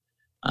year.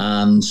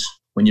 And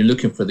when you're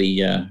looking for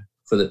the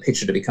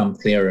picture to become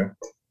clearer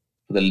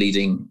for the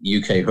leading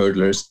UK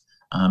hurdlers,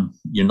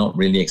 you're not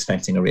really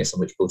expecting a race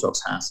in which Botox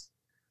Haas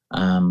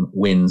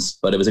wins.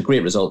 But it was a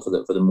great result for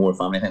the Moore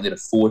family. I think they had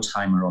a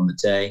 4-timer on the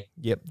day.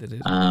 Yep, they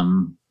did.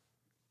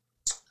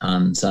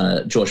 And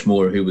Josh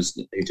Moore, who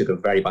took a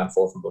very bad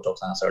fall from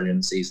Botox Haas earlier in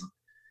the season,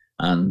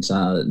 and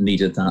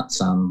needed that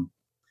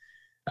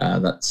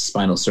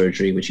spinal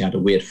surgery, which he had to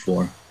wait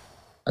for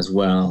as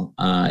well.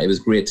 It was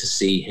great to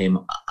see him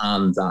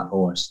and that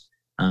horse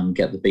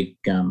get the big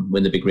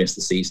win the big race of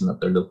the season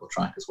at their local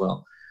track as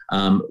well.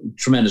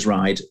 Tremendous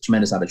ride,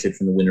 tremendous attitude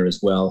from the winner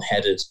as well.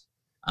 Headed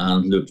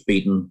and looked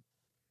beaten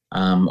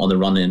on the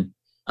run-in,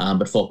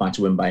 but fought back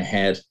to win by a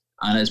head.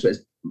 And it's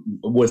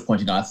worth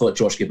pointing out, I thought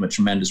Josh gave him a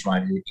tremendous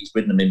ride. He's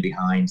ridden them in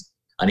behind,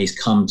 and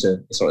he's sort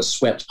of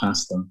swept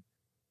past them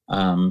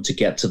to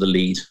get to the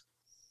lead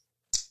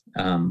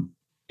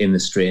in the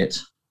straight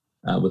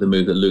with a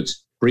move that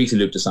briefly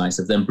looked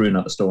decisive. Then Brewing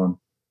Up a Storm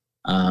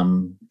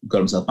got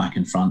himself back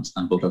in front,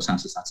 and Botox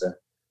Haas had to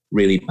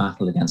really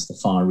battle against the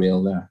far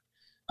rail there,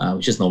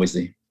 which isn't always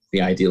the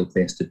ideal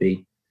place to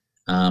be,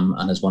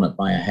 and has won it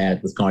by a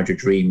head with Guard Your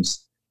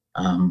Dreams,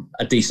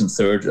 a decent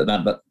third.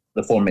 But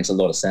the form makes a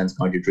lot of sense.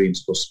 Guard Your Dreams,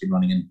 of course, has been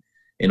running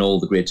in all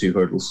the Grade 2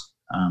 hurdles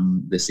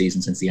this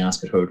season since the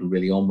Ascot hurdle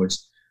really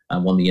onwards,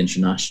 won the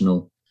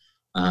International,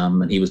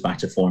 and he was back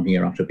to form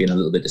here after being a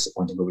little bit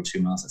disappointing over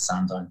 2 miles at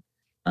Sandown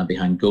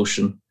behind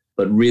Goshen.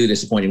 But really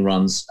disappointing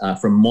runs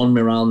from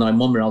Monmiral. Now,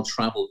 Monmiral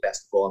travelled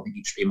best of all. I think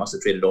he must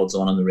have traded odds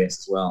on the race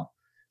as well.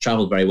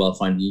 Travelled very well,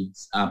 found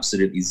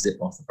absolutely zip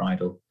off the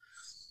bridle.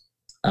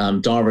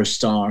 Darver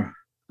Star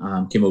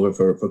came over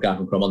for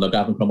Gavin Cromwell. Now,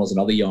 Gavin Cromwell's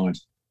another yard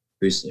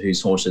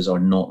whose horses are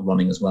not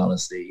running as well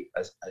as you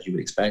would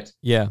expect.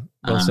 Yeah,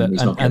 well said.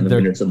 He's not getting the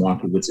winners the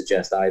market would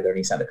suggest either, and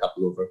he sent a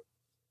couple over.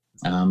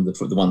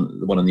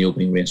 The one in the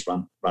opening race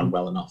ran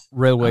well enough.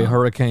 Railway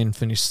Hurricane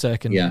finished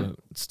second. Yeah,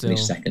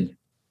 finished second.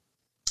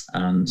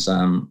 And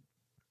so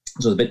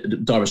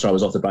Darver Star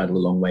was off the bridle a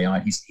long way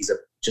out. He's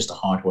just a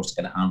hard horse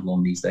to get a handle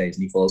on these days,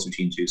 and he falls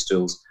between two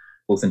stools,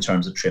 both in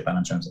terms of trip and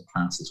in terms of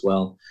class as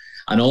well.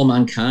 And All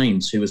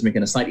Mankind, who was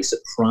making a slightly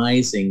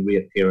surprising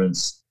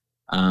reappearance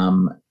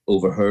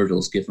over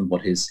hurdles, given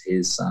what his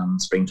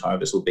spring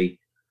targets will be.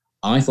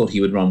 I thought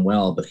he would run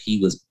well, but he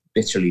was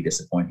bitterly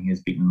disappointing. He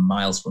was beaten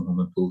miles from home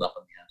and pulled up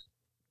in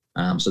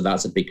the end. So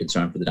that's a big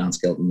concern for the Dan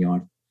Skelton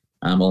yard.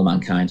 All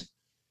Mankind.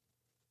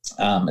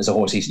 As a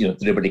horse, he's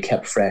deliberately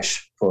kept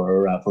fresh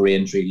for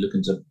injury,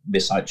 looking to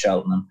miss out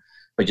Cheltenham.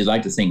 But you'd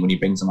like to think when he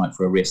brings him out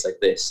for a race like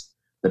this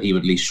that he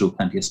would at least show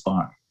plenty of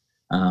spark.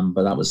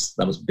 But that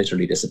was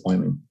bitterly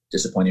disappointing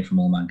from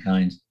All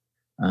Mankind,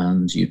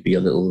 and you'd be a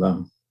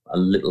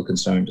little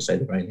concerned, to say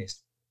the very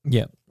least.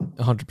 Yeah,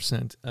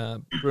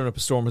 100%. Brewing Up a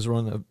Storm has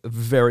run a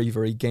very,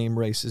 very game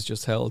race. Has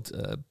just held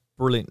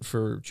brilliant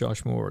for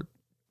Josh Moore.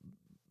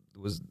 It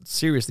was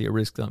seriously a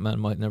risk that man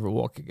might never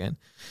walk again.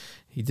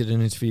 He did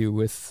an interview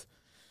with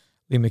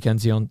Lee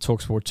McKenzie on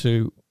TalkSport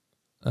 2,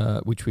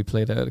 which we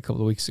played out a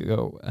couple of weeks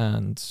ago,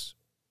 and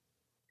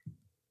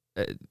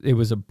it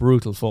was a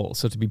brutal fall.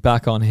 So to be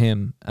back on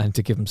him and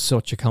to give him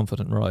such a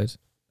confident ride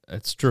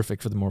it's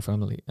terrific for the Moore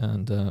family,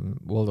 and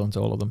well done to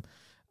all of them.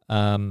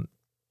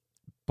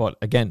 But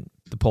again,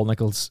 the Paul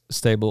Nicholls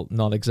stable,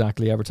 not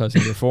exactly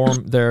advertising their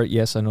form there.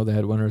 Yes, I know they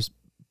had winners,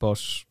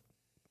 but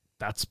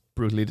that's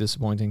brutally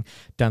disappointing.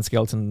 Dan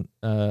Skelton,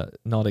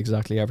 not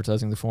exactly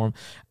advertising the form.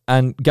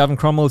 And Gavin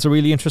Cromwell's a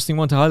really interesting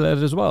one to highlight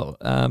as well.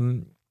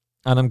 And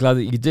I'm glad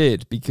that you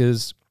did,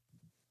 because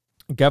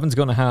Gavin's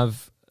going to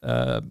have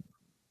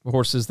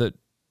horses that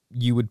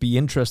you would be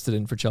interested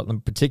in for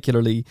Cheltenham,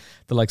 particularly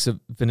the likes of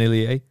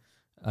Vanillier,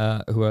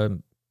 who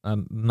I'm a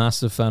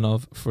massive fan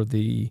of for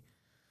the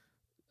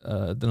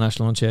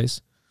National Hunt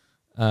Chase,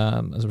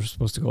 as we're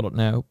supposed to call it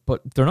now.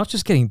 But they're not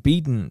just getting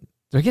beaten,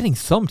 they're getting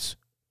thumped.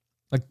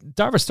 Like,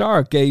 Darva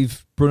Star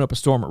gave Brewing Up a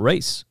Storm at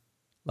race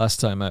last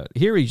time out.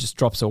 Here he just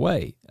drops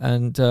away.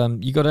 And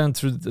you go down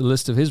through the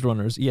list of his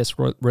runners. Yes,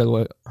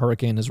 Railway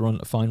Hurricane has run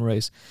a fine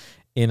race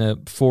in a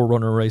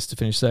 4-runner race to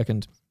finish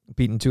second,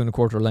 beaten 2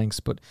 1/4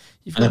 lengths. But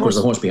and of course,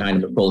 the horse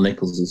behind him, Paul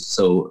Nicholls, is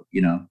so,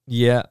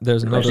 Yeah,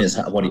 there's the question is,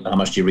 how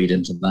much do you read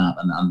into that?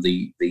 And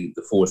the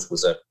fourth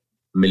was a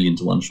 1,000,000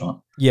 to 1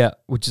 shot. Yeah,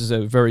 which is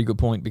a very good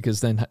point, because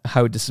then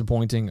how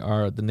disappointing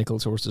are the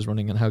Nicholls horses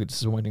running, and how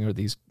disappointing are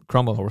these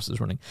Cromwell horses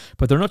running?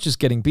 But they're not just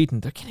getting beaten,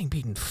 they're getting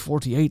beaten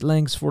 48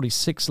 lengths,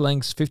 46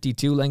 lengths,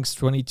 52 lengths,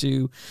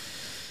 22.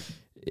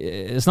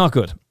 It's not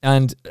good.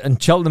 And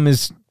Cheltenham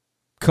is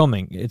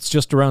coming. It's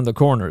just around the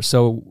corner.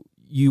 So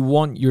you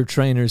want your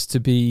trainers to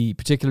be,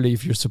 particularly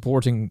if you're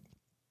supporting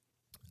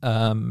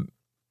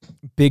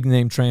big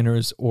name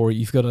trainers, or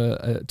you've got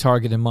a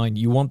target in mind,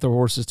 you want their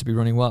horses to be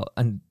running well.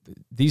 And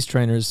these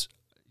trainers,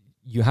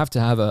 you have to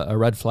have a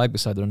red flag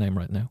beside their name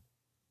right now.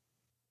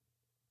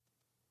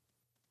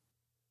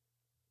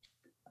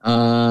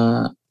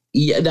 I'll tell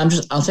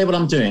you what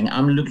I'm doing.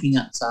 I'm looking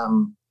at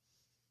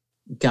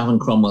Gavin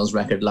Cromwell's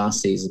record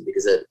last season,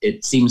 because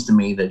it seems to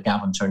me that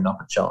Gavin turned up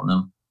at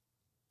Cheltenham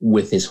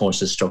with his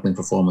horses struggling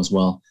for form as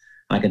well.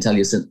 And I can tell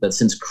you that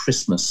since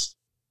Christmas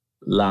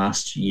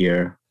last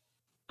year,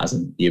 as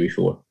in the year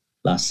before,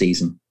 last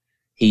season,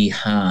 he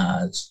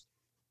had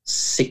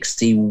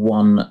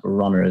 61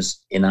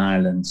 runners in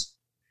Ireland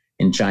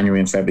in January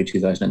and February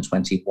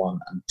 2021,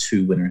 and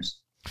 2 winners.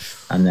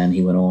 And then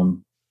he went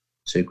on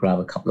to grab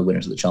a couple of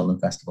winners at the Cheltenham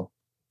Festival.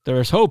 There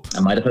is hope. I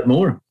might have put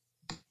more.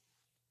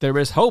 There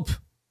is hope.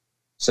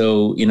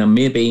 So,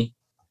 maybe,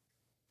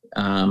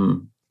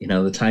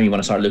 the time you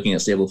want to start looking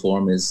at stable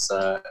form is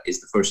the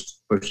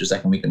first or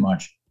second week in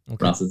March,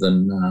 okay,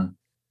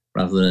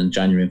 rather than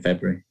January and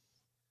February.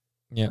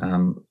 Yeah.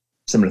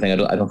 Similar thing.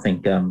 I don't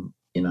think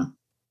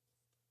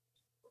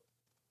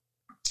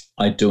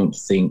I don't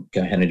think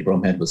Henry de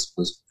Bromhead was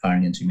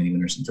firing in too many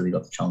winners until he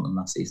got to Cheltenham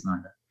last season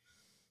either.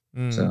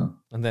 So,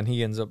 and then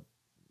he ends up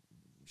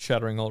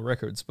shattering all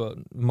records. But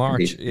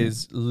March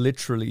is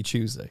literally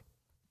Tuesday.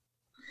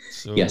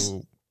 So yes,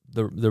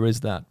 there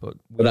is that. But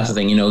that's the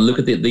thing. Look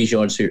at these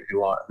yards who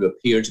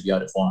appear to be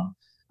out of form,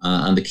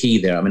 and the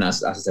key there. I mean,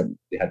 as I said,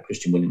 we had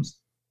Christian Williams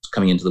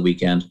coming into the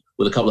weekend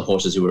with a couple of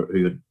horses who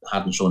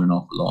hadn't shown an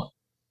awful lot,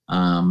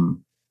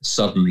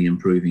 suddenly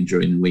improving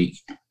during the week.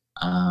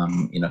 A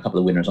couple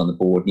of winners on the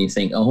board, and you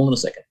think, oh, hold on a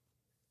second,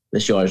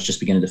 this yard is just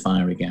beginning to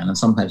fire again. And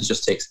sometimes it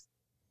just takes.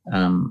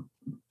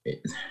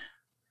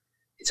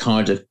 It's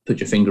hard to put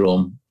your finger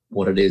on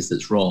what it is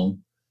that's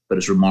wrong, but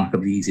it's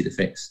remarkably easy to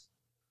fix.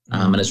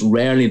 And it's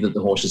rarely that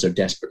the horses are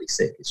desperately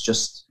sick. It's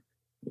just,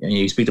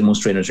 you speak to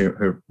most trainers who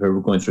are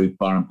going through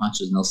barren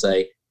patches, and they'll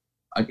say,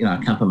 I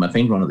can't put my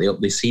finger on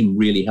it. They seem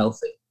really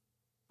healthy.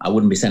 I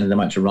wouldn't be sending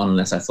them out to run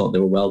unless I thought they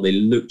were well. They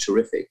look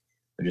terrific.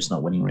 They're just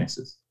not winning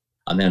races.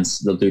 And then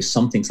they'll do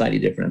something slightly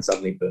different, and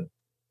suddenly,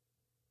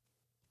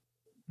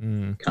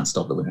 boom. Can't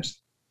stop the winners.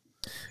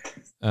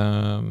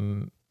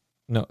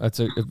 No, that's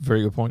a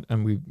very good point,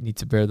 and we need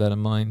to bear that in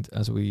mind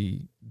as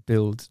we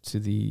build to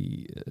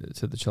the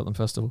Cheltenham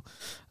Festival.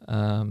 But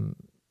on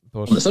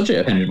the subject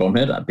of Henry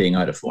Bromhead being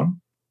out of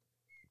form,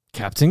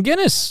 Captain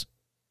Guinness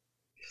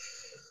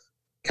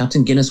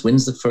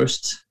wins the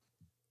first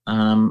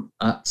at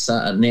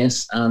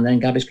Naas, and then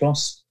Gabby's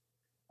Cross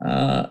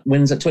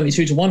wins at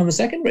 22 to 1 in the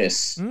second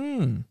race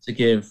to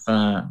give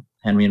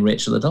Henry and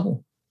Rachel a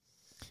double.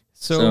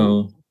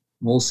 So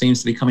all seems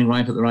to be coming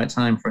right at the right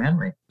time for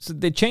Henry. So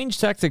they changed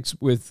tactics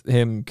with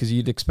him, because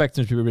you'd expect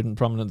him to be ridden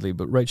prominently,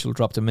 but Rachel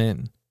dropped him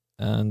in,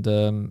 and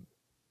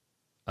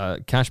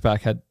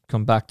Cashback had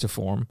come back to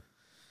form,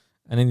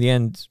 and in the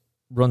end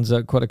runs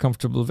out quite a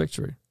comfortable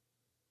victory.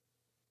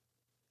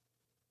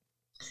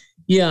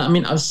 Yeah, I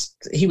mean,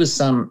 he's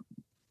gone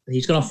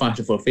off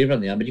 5-4 favourite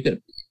in the end, but you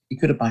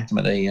could have backed him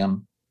at a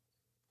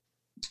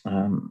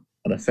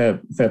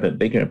fair bit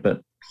bigger.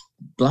 But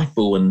Black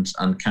Bow and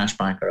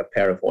Cashback are a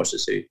pair of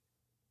horses who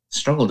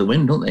struggle to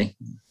win, don't they?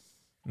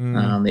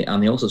 And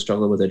they also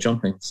struggle with their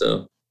jumping.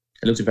 So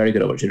it looks a very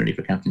good opportunity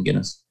for Captain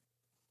Guinness,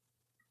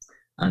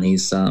 and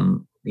he's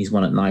won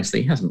it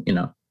nicely. He hasn't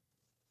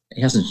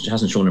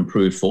shown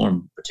improved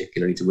form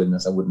particularly to win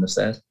this, I wouldn't have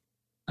said.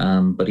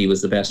 But he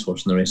was the best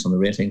horse in the race on the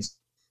ratings.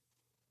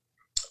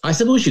 I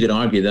suppose you could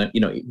argue that,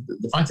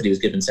 the fact that he was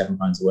given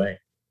 £7 away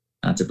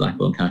to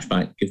Blackbow and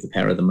Cashback, give the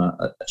pair of them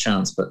a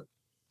chance. But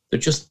they're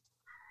just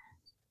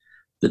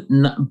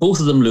both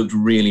of them looked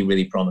really,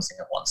 really promising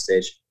at one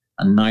stage,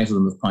 and neither of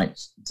them have quite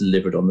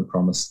delivered on the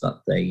promise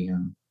that they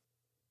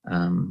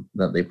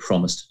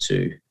promised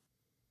to.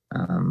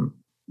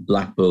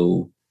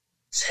 Blackbow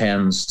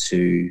tends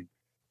to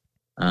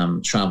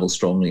travel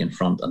strongly in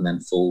front and then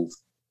fold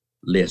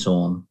late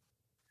on,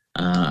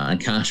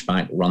 and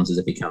Cashback runs as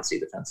if he can't see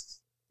the fences.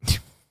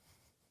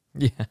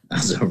 Yeah,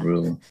 as a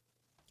rule.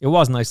 It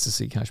was nice to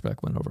see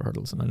Cashback win over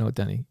hurdles, and I know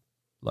Denny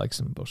likes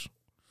him, but he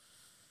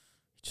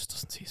just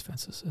doesn't see his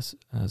fences,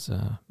 as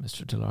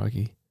Mr.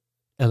 Delargy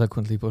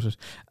eloquently put it.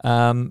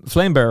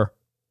 Flame Bear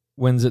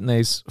wins at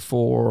Naas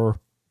for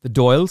the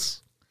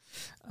Doyles.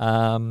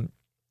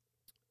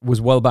 Was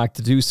well back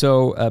to do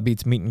so.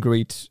 Beats Meet and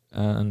Greet,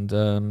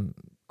 and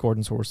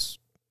Gordon's horse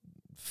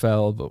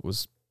fell, but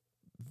was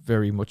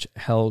very much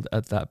held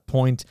at that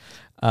point.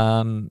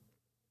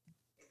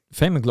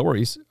 Fame and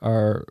Glories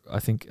are, I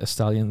think, a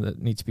stallion that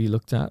needs to be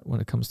looked at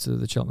when it comes to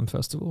the Cheltenham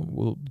Festival.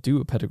 We'll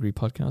do a pedigree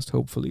podcast,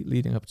 hopefully,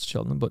 leading up to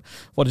Cheltenham. But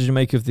what did you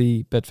make of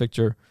the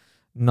Betfactor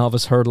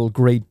Novice Hurdle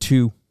Grade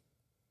 2?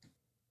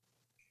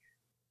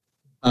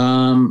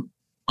 I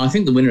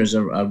think the winner is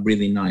a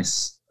really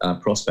nice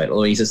prospect,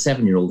 although he's a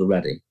 7-year-old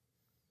already.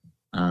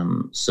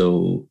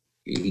 So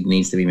he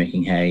needs to be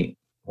making hay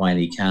while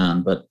he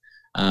can. But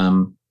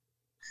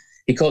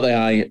he caught the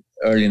eye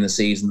early in the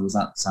season. There was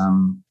that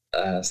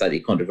slightly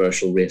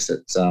controversial race at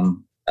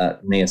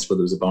Naas, where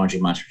there was a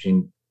barging match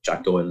between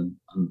Jack Doyle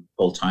and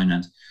Paul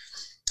Townend.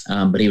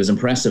 But he was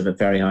impressive at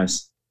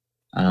Ferryhouse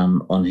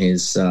on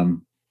his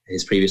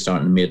previous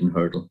start in the maiden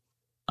hurdle.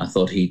 I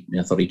thought he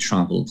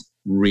travelled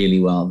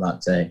really well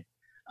that day,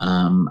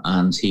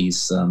 and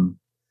he's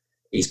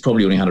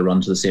probably only had a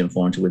run to the same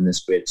form to win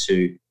this Grade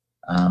 2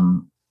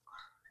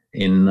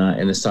 in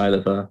the style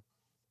of a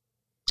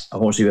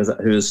horse who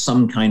has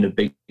some kind of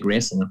big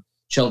racing.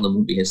 Cheltenham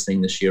won't be his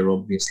thing this year,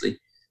 obviously,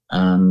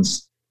 and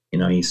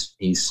he's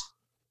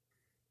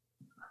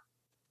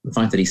the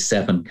fact that he's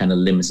 7 kind of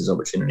limits his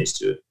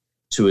opportunities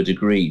to a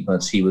degree.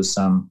 But he was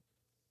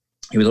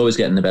always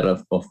getting the better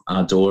of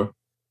Adore.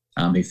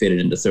 He faded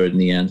into third in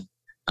the end,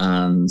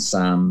 and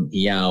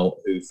Yao,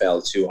 who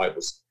fell 2 out,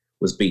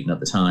 was beaten at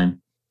the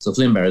time. So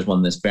Flame Bear has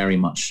won this very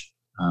much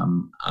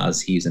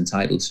as he's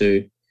entitled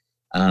to,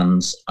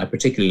 and I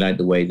particularly like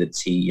the way that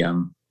he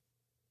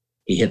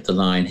hit the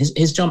line.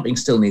 His jumping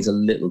still needs a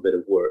little bit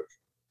of work.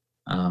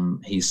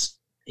 He's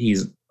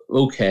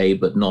okay,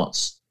 but not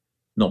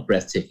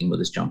breathtaking with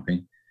his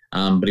jumping.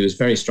 But he was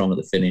very strong at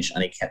the finish,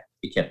 and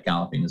he kept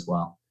galloping as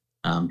well.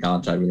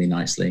 Galloped out really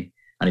nicely,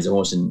 and he's a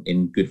horse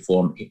in good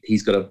form.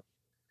 He's got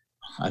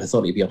I'd have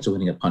thought he'd be up to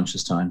winning a punch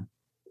this time,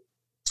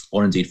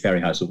 or indeed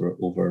Ferryhouse over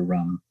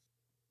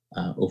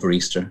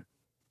Easter.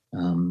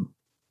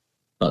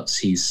 But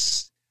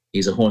he's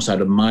a horse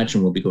I'd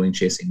imagine will be going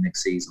chasing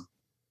next season.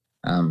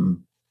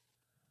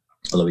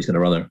 Although he's out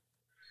of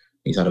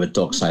a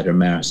Docksider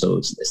mare, so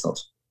it's not,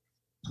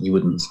 you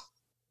wouldn't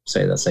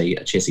say that's a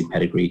chasing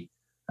pedigree,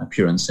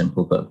 pure and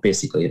simple, but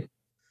basically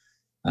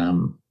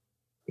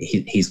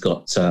he's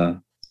got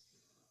a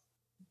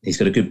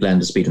good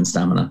blend of speed and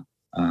stamina.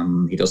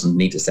 He doesn't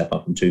need to step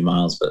up in 2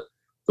 miles, but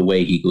the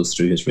way he goes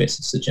through his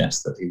races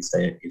suggests that he'll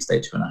stay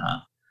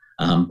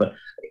 2.5. But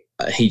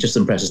he just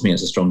impresses me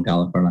as a strong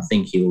galloper, and I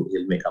think he'll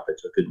make up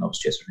into a good novice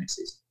chaser next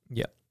season.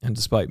 Yeah, and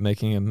despite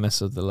making a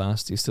mess of the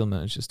last, he still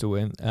manages to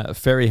win.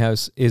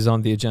 Ferryhouse is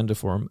on the agenda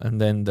for him, and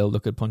then they'll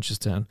look at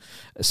Punchestown.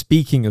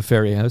 Speaking of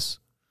Ferryhouse,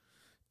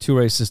 2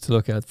 races to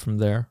look at from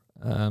there.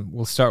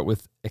 We'll start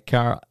with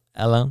Ikar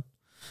Elan,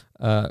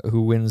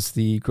 who wins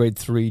the Grade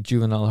 3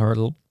 Juvenile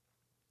Hurdle.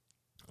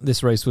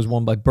 This race was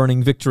won by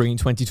Burning Victory in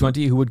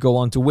 2020, who would go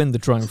on to win the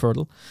Triumph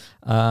Hurdle,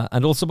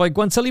 and also by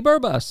Gwanseli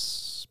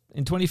Burbas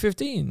in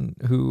 2015,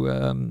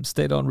 who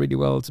stayed on really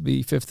well to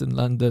be 5th and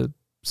land the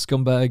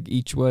scumbag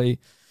each way.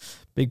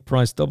 Big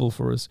price double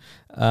for us.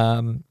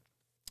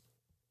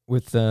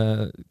 With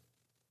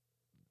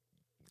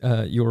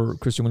your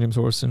Christian Williams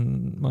horse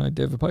and my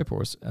David Pipe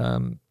horse. I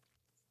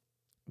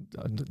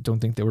don't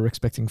think they were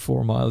expecting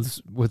 4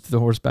 miles with the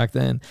horse back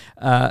then.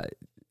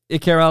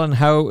 Ikar Elan,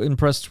 how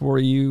impressed were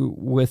you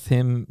with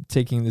him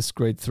taking this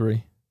Grade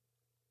 3?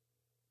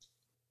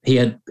 He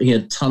had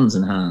tons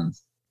in hand.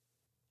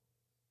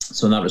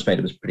 So in that respect,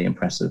 it was pretty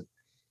impressive.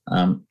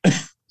 The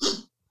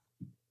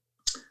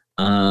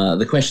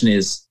question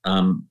is,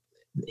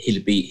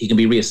 he can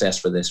be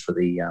reassessed for this for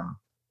the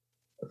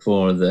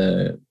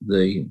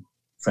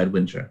Fred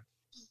Winter,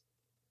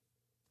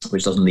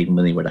 which doesn't leave him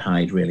anywhere to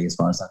hide really, as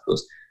far as that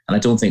goes. And I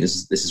don't think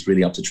this is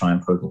really up to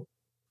Triumph Hurdle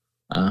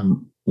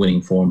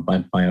winning form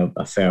by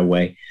a fair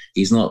way.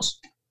 He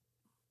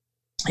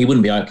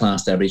wouldn't be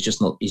outclassed ever. He's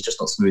just not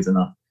smooth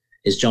enough.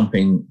 His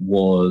jumping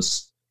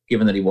was,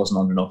 given that he wasn't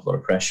under an awful lot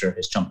of pressure,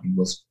 his jumping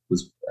was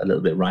a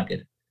little bit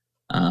ragged.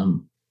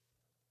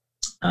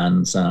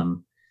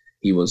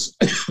 He was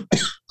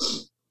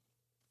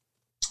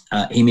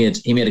he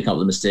made a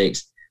couple of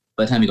mistakes.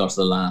 By the time he got to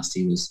the last,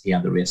 he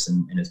had the race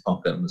in his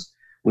pocket and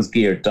was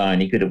geared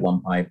down. He could have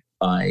won by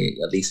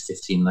at least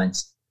 15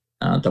 lengths,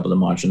 double the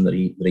margin that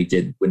he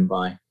did win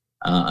by.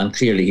 And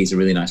clearly, he's a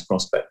really nice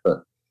prospect.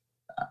 But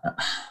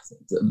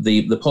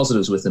the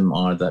positives with him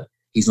are that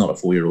he's not a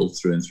 4-year-old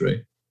through and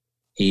through.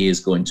 He is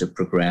going to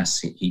progress.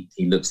 He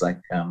looks like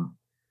a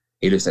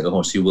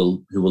horse who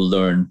will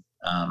learn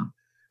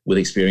with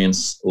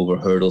experience over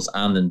hurdles,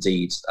 and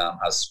indeed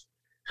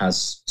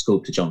has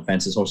scope to jump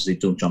fences. Horses who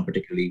don't jump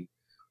particularly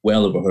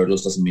well over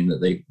hurdles doesn't mean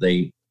that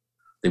they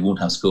won't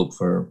have scope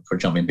for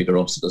jumping bigger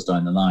obstacles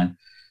down the line.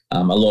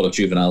 A lot of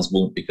juveniles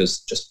won't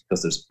because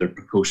they're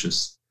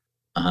precocious,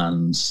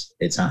 and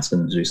it's asking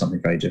them to do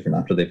something very different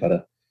after they've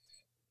had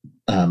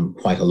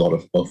quite a lot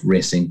of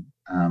racing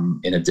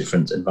in a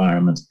different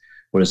environment.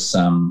 Whereas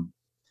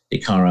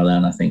Ikara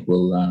then, I think,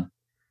 will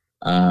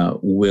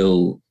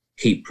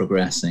keep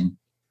progressing.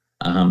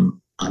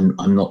 I'm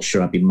not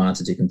sure I'd be mad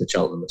to take him to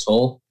Cheltenham at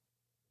all,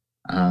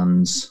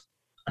 and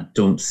I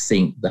don't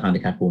think the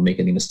handicap will make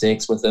any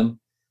mistakes with him.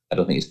 I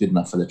don't think it's good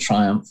enough for the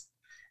Triumph.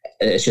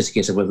 It's just a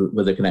case of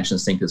whether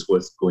connections think it's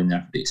worth going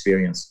there for the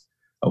experience,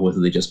 or whether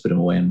they just put him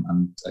away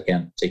and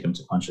again take him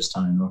to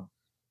Punchestown, or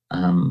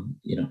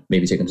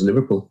maybe take him to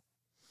Liverpool.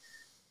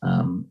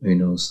 Who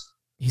knows?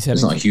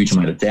 There's not a huge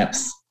amount of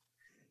depth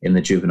in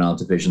the juvenile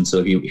division, so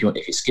if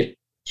you skip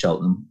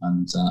Cheltenham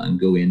and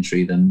go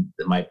Aintree, then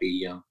there might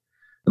be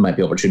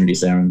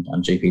opportunities there, and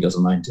JP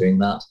doesn't mind doing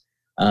that.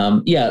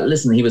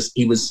 Listen, he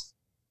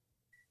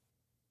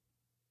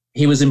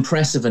was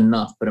impressive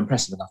enough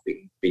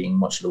being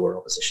much lower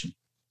opposition,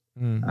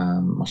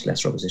 much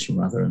lesser opposition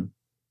rather,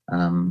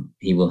 and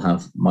he will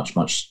have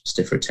much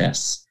stiffer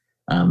tests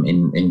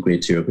in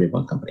Grade 2 or Grade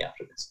 1 company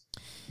after this.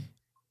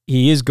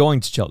 He is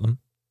going to Cheltenham.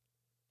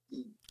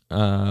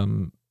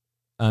 And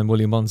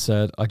William Munn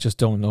said, I just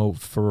don't know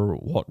for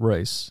what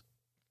race.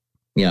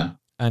 Yeah.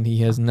 And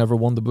he has never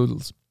won the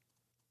Boodles.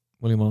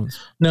 William Mullins.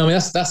 No, I mean,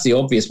 that's the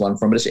obvious one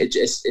from it.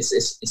 It's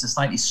a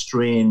slightly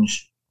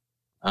strange.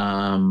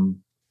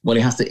 Well, he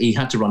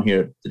had to run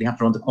here. Did he have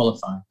to run to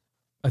qualify?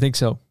 I think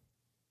so.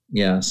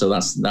 Yeah, so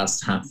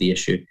that's half the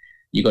issue.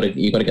 You got to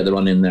get the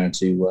run in there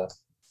to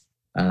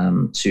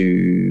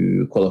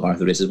qualify for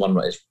the races. One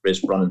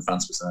race run in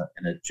France was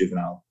in a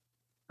juvenile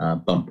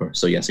bumper.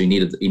 So he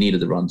needed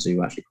the run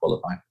to actually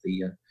qualify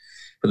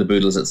for the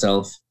Boodles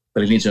itself.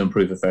 But he needs to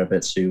improve a fair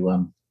bit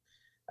to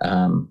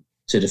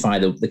defy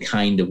the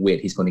kind of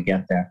weight he's going to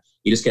get there.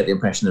 You just get the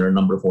impression there are a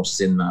number of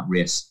horses in that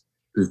race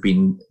who've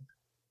been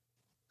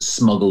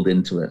smuggled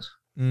into it,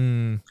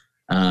 and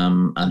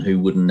who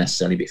wouldn't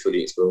necessarily be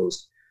fully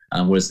exposed.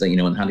 Whereas in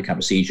the handicap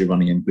procedure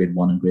running in Grade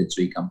 1 and Grade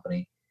 3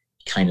 company,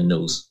 kind of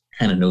knows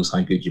how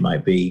good you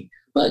might be.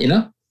 But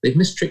they've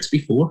missed tricks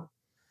before.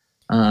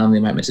 They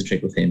might miss a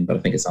trick with him, but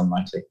I think it's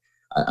unlikely.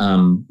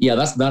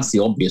 That's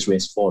the obvious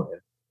race for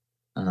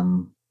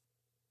him.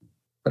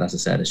 But as I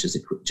said, it's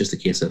just a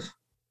case of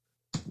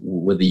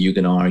whether you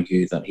can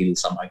argue that he'll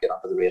somehow get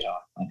under the radar.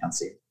 I can't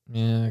see it.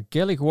 Yeah,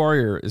 Gaelic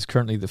Warrior is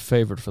currently the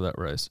favourite for that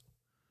race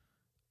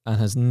and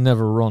has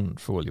never run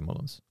for William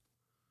Mullins.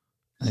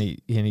 And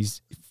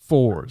he's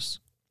 4s.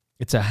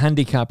 It's a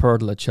handicap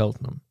hurdle at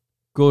Cheltenham.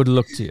 Good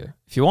luck to you.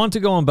 If you want to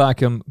go and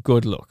back him,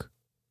 good luck.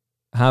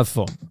 Have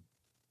fun.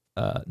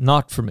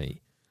 Not for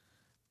me.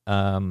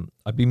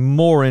 I'd be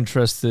more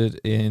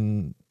interested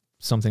in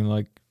something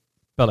like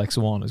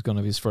Bellex1 is going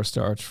to be his first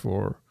start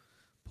for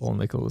Paul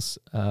Nicholls,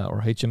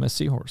 or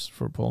HMSC Horse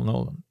for Paul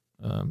Nolan.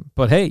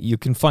 But hey, you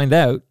can find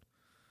out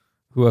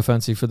who I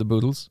fancy for the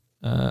Boodles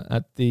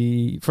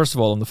first of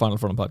all on the Final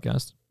Furlong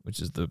podcast, which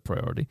is the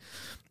priority,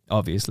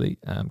 obviously,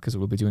 because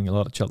we'll be doing a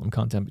lot of Cheltenham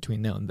content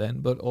between now and then.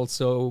 But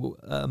also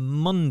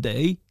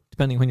Monday,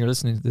 depending when you're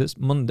listening to this,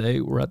 Monday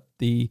we're at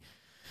the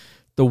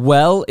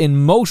Well in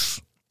Moat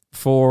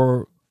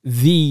for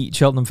the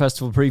Cheltenham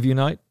Festival preview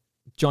night.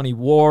 Johnny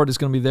Ward is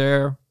going to be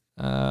there.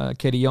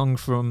 Katie Young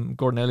from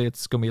Gordon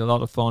Elliott's going to be a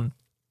lot of fun.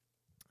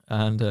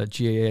 And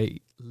GAA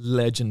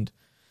legend,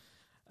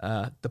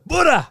 the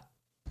Buddha.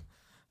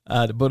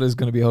 The Buddha is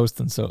going to be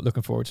hosting, so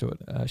looking forward to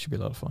it. Should be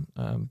a lot of fun.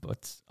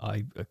 But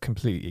I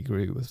completely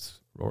agree with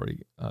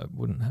Rory. I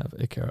wouldn't have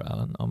Iker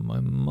Allen on my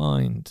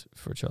mind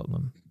for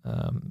Cheltenham.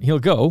 He'll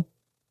go,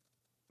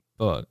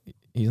 but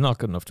he's not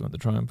good enough to win the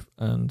Triumph,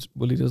 and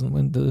Willie doesn't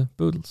win the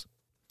Boodles.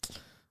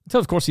 Until,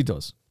 of course, he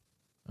does.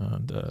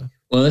 And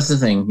well, that's the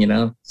thing,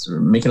 sort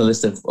of making a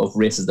list of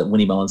races that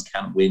Winnie Mullins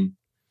can't win.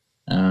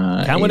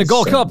 Can't win a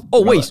Gold Cup.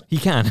 Oh, wait, he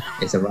can.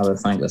 It's a rather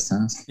thankless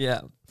task.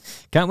 Yeah.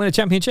 Can't win a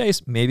champion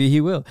chase. Maybe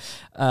he will.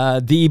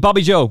 The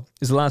Bobby Joe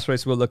is the last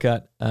race we'll look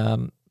at.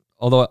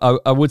 Although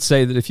I would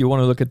say that if you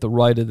want to look at the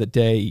ride of the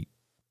day,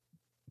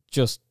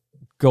 just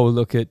go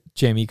look at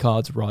Jamie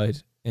Codd's ride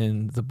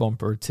in the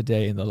bumper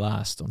today in the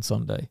last on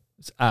Sunday.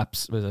 It's a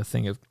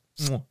thing of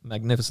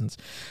magnificence.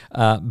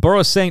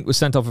 Burrows Saint was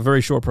sent off a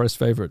very short price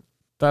favourite.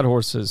 That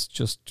horse has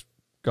just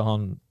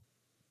gone...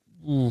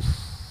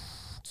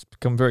 it's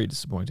become very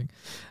disappointing.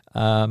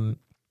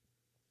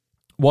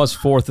 Was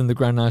 4th in the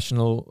Grand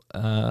National,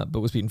 but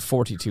was beaten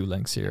 42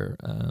 lengths here,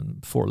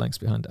 4 lengths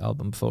behind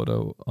Album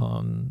Photo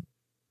on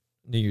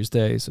New Year's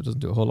Day, so it doesn't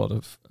do a whole lot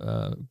of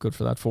good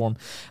for that form.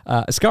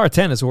 Ascara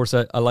 10 is a horse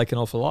I like an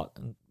awful lot.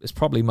 And it's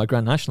probably my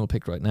Grand National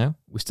pick right now.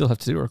 We still have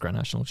to do our Grand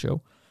National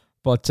show.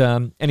 But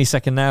Any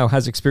Second Now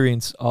has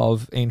experience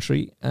of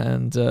Aintree,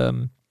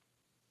 and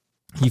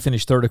he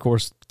finished third, of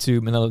course,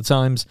 to Manila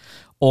Times.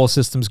 All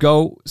systems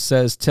go,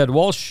 says Ted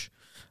Walsh.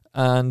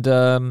 And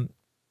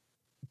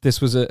this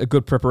was a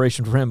good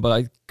preparation for him. But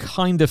I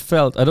kind of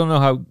felt, I don't know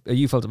how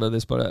you felt about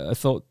this, but I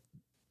thought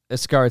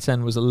Ascara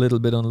 10 was a little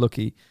bit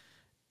unlucky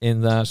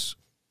in that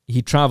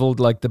he travelled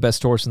like the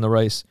best horse in the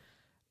race,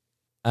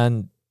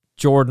 and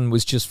Jordan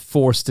was just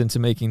forced into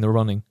making the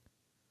running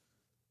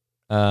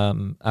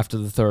after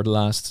the third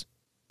last.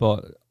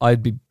 But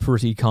I'd be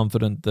pretty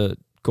confident that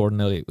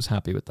Gordon Elliott was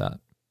happy with that.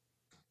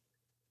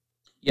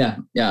 Yeah,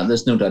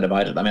 there's no doubt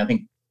about it. I mean, I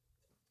think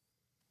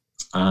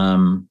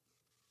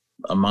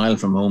a mile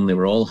from home, they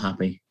were all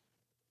happy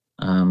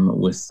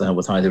with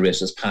how the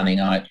race was panning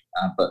out.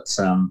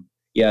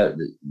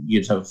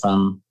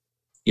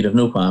 You'd have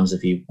no qualms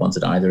if you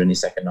wanted either Any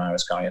Second Now or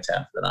Ascaria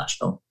 10 for the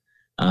National.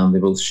 They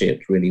both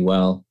shaped really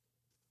well,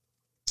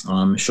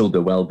 showed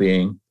their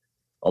well-being.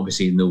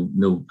 Obviously,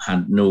 no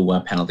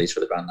penalties for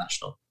the Grand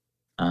National,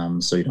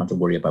 so you don't have to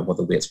worry about what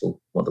the weights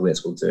will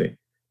do.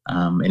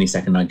 Any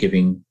Second Now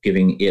giving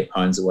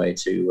 £8 away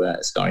to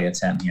Ascaria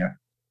 10 here.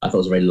 I thought it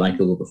was a very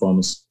likable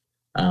performance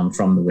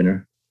from the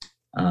winner.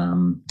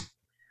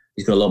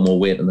 He's got a lot more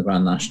weight in the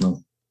Grand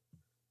National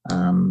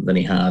than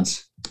he had.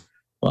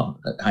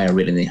 Well, a higher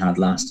rating than he had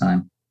last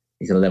time.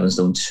 He's got 11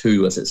 stone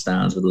 2 as it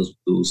stands, but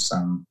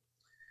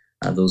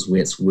those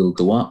weights will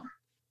go up.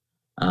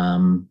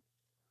 I'd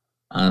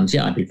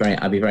be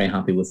very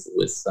happy with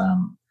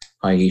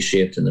how he's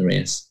shaped in the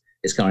race.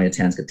 Ascaria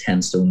 10's got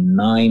 10 stone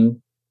 9,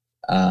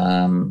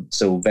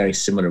 so very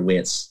similar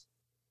weights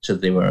to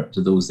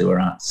those they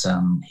were at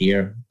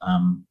here.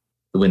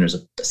 The winners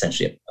are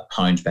essentially a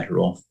pound better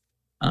off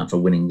for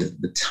winning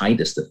the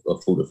tightest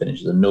of photo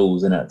finishes. The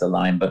nose in it at the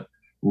line, but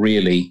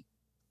really.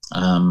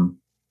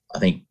 I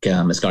think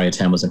Ascaria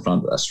 10 was in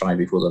front a stride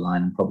before the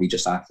line, and probably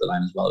just after the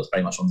line as well. It was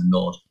very much on the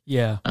nod.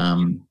 Yeah.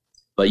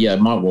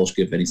 Mark Walsh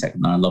gave Any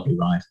Second Now a lovely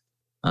ride.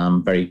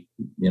 Very,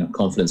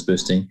 confidence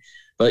boosting.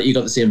 But you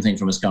got the same thing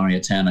from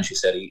Ascaria 10, as you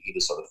said. He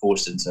was sort of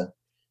forced into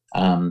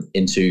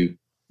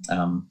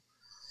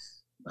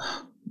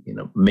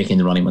making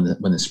the running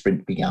when the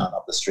sprint began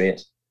up the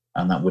straight,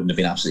 and that wouldn't have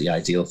been absolutely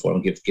ideal for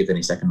him. Give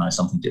Any Second Now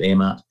something to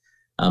aim at.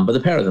 But the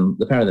pair of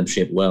them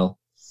shaped well.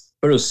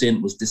 Burrows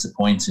Saint was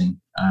disappointing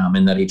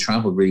in that he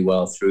travelled really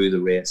well through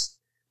the race,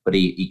 but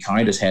he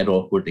carried his head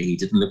awkwardly. He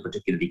didn't look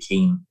particularly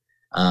keen,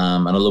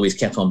 and although he's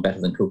kept on better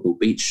than Cocoa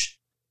Beach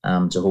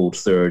to hold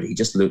third, he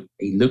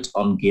looked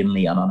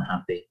ungainly and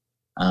unhappy.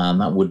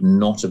 That would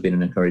not have been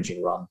an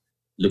encouraging run.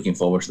 Looking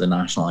forward to the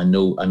National, I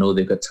know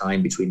they've got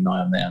time between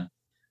now and then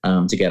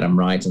to get him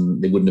right,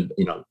 and they wouldn't have.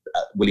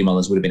 Willie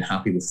Mullins would have been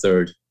happy with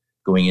third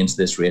going into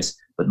this race,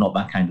 but not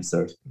that kind of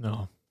third.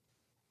 No.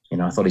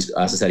 I thought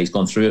he's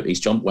gone through it. He's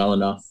jumped well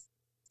enough.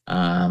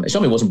 His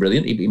jumping wasn't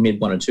brilliant. He made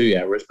 1 or 2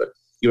 errors, but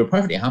you were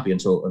perfectly happy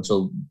until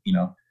the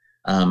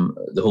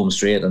home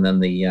straight, and then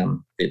the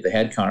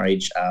head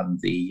carriage and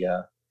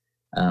the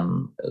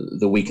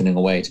weakening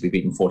away to be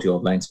beaten 40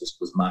 odd lengths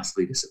was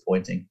massively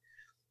disappointing.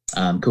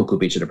 Cocoa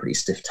Beach had a pretty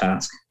stiff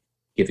task,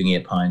 giving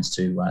 £8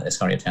 to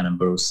Ascaria 10 and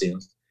Burrows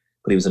Saint,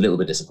 but he was a little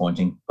bit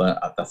disappointing. But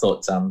I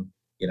thought,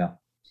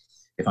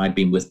 if I'd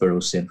been with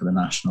Burrows Saint for the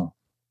National,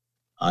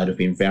 I'd have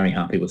been very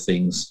happy with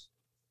things,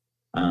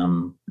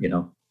 coming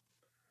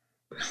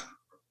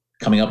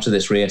up to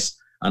this race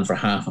and for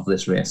half of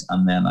this race,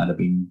 and then I'd have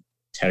been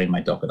tearing my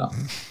docket up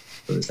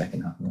for the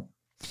second half of it.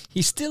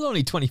 He's still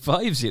only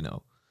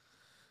 25s,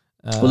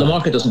 Well, the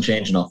market doesn't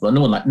change enough.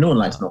 No one likes an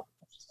awful lot.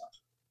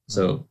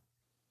 So,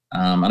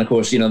 and of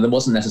course, there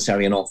wasn't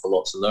necessarily an awful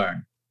lot to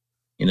learn.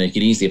 You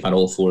could easily have had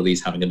all 4 of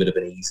these having a bit of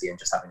an easy and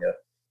just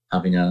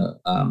having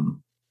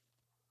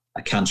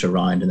a canter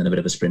round and then a bit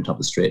of a sprint up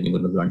the straight, and you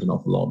would have learned an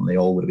awful lot, and they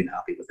all would have been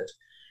happy with it.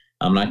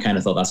 And I kind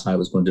of thought that's how it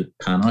was going to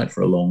pan out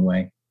for a long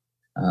way.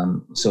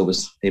 So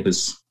it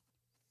was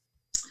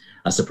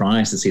a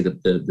surprise to see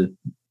the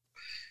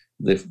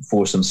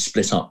foursome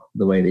split up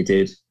the way they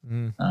did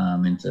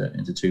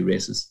into 2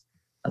 races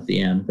at the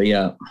end. But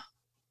yeah,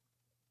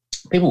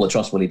 people will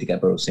trust Willie to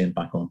get Burrows Saint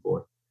back on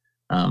board.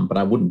 But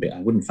I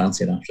wouldn't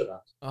fancy it after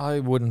that.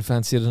 I wouldn't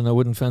fancy it, and I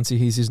wouldn't fancy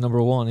he's his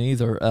number 1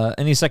 either.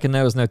 Any Second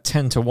Now is now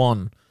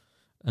 10-1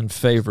 and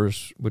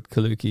favours with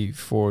Kaluki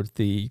for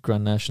the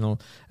Grand National.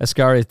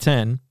 Ascaria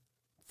 10,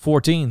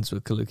 14s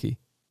with Kaluki.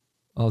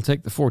 I'll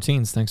take the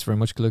 14s. Thanks very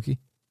much, Kaluki.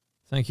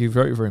 Thank you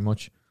very, very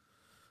much.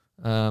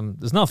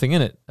 There's nothing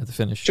in it at the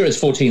finish. Sure, it's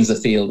 14's the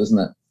field, isn't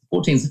it?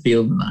 14's the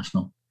field in the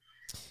National.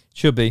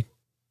 Should be.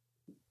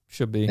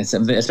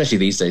 Especially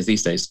these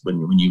days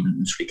when you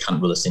literally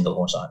can't rule a single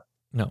horse out.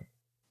 No.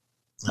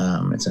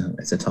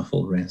 It's a tough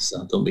old race.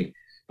 So don't be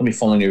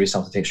falling over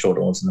yourself to take short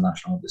odds in the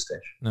National at this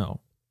stage. No.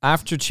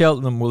 After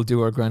Cheltenham, we'll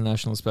do our Grand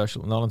National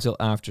special. Not until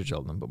after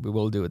Cheltenham, but we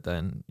will do it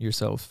then.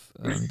 Yourself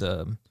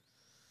and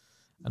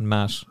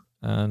Matt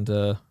and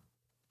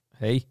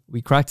hey,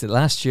 we cracked it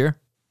last year,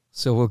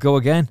 so we'll go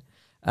again.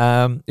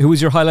 Who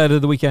was your highlight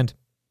of the weekend?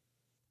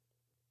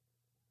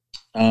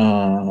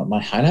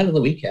 My highlight of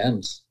the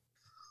weekend,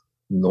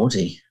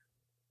 Lordy.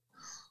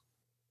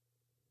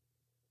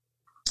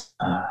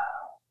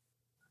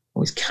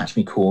 Always catch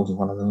me cold with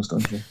one of those,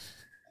 don't you?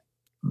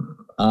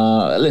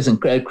 Listen,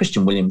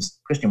 Christian Williams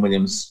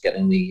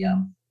getting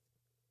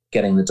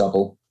the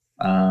double.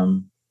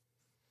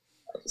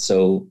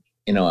 So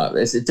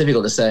it's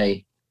difficult to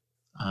say.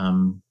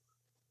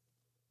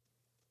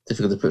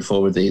 Difficult to put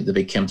forward the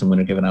big Kempton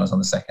winner, given I was on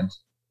the second.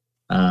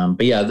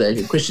 But yeah,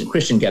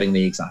 Christian getting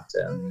the exact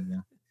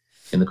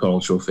in the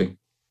Coral Trophy.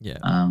 Yeah,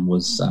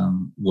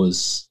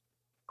 was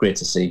great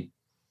to see.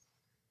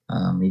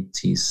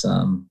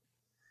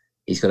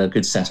 He's got a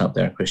good setup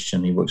there,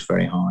 Christian. He works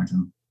very hard,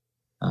 and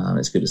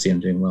it's good to see him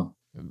doing well.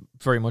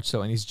 Very much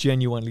so, and he's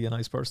genuinely a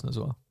nice person as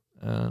well.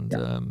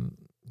 And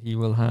he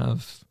will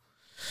have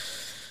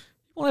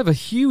a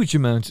huge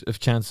amount of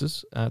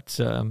chances at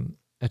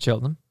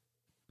Cheltenham,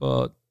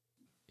 but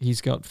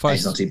he's got 5.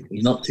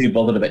 He's not too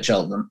bothered about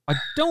Cheltenham. I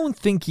don't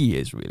think he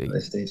is really. At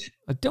this stage.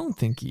 I don't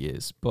think he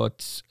is,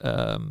 but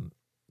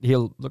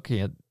he'll look.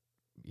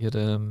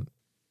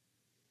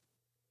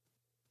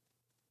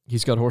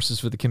 He's got horses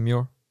for the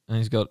Kinmure, and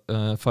he's got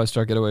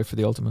 5-star getaway for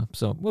the Ultima.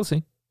 So we'll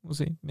see.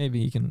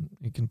 Maybe he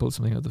can pull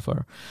something out of the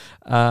fire.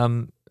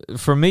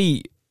 For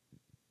me,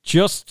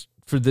 just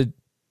for the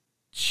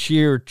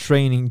sheer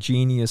training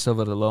genius of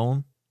it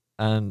alone,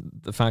 and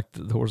the fact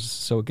that the horse is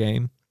so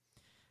game,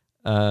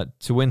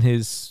 to win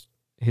his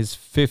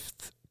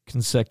 5th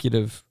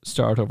consecutive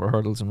start over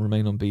hurdles and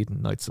remain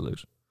unbeaten, Night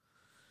Salute.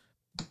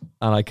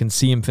 And I can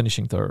see him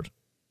finishing 3rd,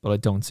 but I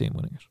don't see him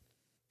winning it.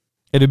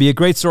 It'd be a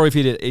great story if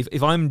he did.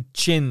 If I'm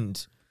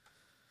chinned,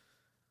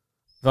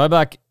 if I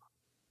back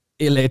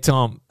Il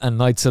Tom and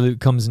Night Salute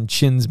comes and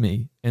chins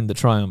me in the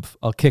Triumph,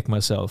 I'll kick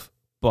myself,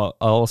 but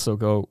I'll also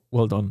go,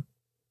 well done,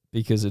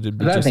 because it'd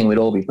be. I think we'd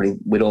all be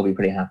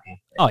pretty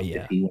happy. Oh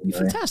yeah,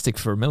 fantastic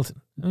for Milton.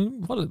 I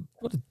mean, what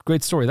a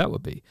great story that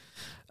would be.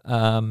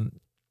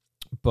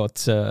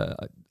 But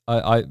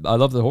I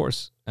love the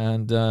horse,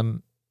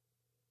 and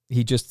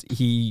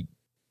he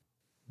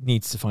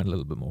needs to find a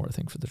little bit more, I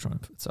think, for the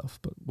Triumph itself.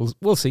 But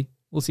we'll see.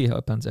 We'll see how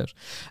it pans out.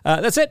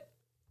 That's it.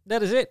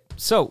 That is it.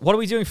 So, what are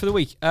we doing for the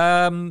week?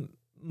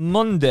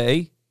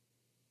 Monday,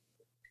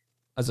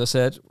 as I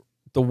said,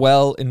 the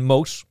Well in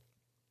Moat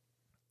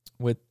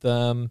with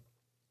the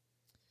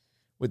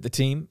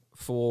team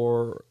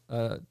for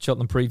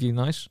Cheltenham Preview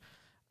Night.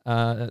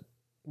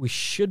 We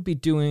should be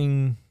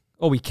doing.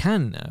 Oh, we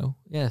can now.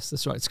 Yes,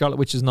 that's right. Scarlet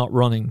Witch is not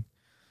running.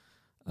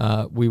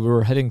 We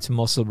were heading to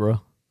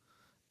Musselburgh,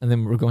 and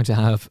then we're going to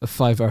have a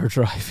 5-hour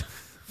drive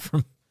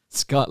from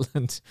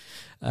Scotland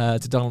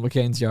to Donald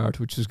McCain's yard,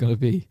 which was going to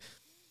be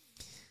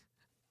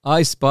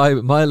I Spy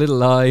with My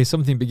Little Eye,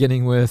 something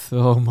beginning with,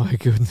 oh my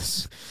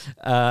goodness,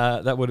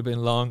 that would have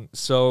been long.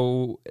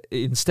 So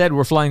instead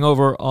we're flying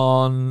over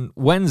on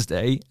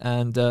Wednesday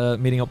and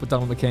meeting up with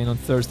Donald McCain on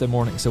Thursday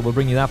morning. So we'll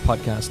bring you that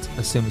podcast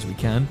as soon as we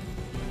can.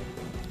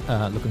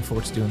 Looking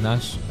forward to doing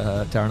that.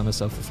 Darren and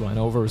myself are flying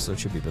over, so it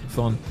should be a bit of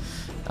fun.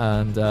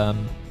 And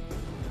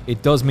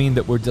it does mean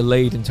that we're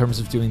delayed in terms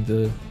of doing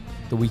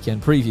the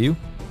weekend preview,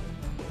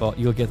 but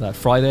you'll get that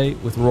Friday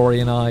with Rory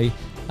and I,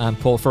 and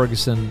Paul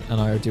Ferguson and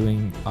I are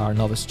doing our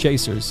Novice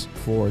Chasers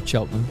for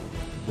Cheltenham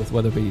with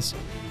Weatherby's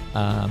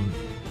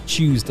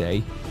Tuesday,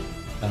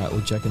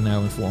 which I can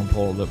now inform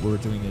Paul that we're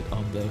doing it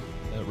on the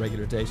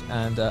regular date.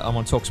 And I'm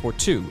on TalkSport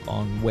 2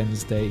 on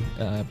Wednesday,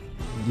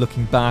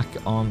 looking back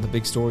on the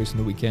big stories from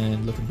the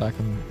weekend, looking back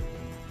and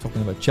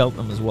talking about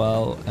Cheltenham as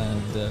well,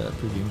 and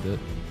previewing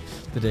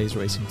the day's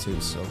racing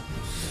too. So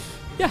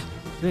yeah,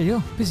 there you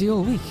go, busy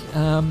all week.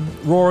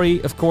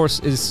 Rory, of course,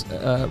 is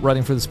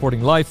writing for The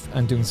Sporting Life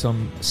and doing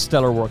some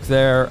stellar work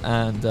there,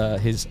 and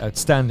his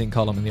outstanding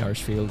column in the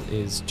Irish Field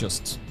is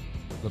just,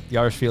 look, the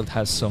Irish Field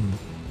has some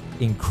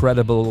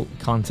incredible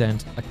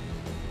content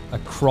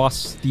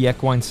across the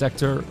equine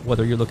sector,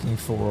 whether you're looking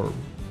for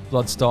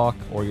bloodstock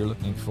or you're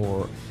looking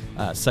for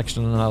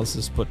sectional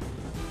analysis, but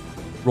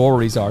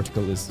Rory's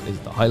article is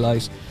the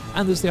highlight,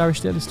 and there's the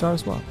Irish Daily Star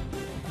as well.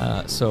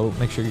 So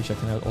make sure you're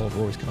checking out all of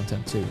Rory's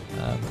content too.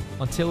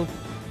 Until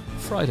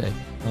Friday,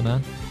 my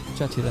man.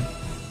 Chat to you then.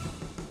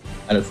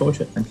 I look forward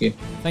to it. Thank you.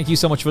 Thank you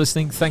so much for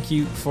listening. Thank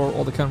you for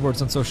all the kind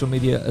words on social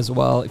media as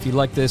well. If you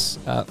like this,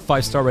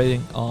 5-star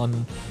rating on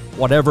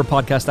whatever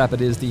podcast app it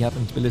is that you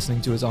happen to be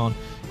listening to us on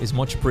is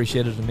much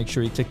appreciated, and make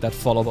sure you click that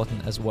follow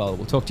button as well.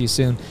 We'll talk to you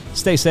soon.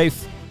 Stay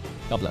safe.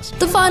 God bless.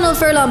 The Final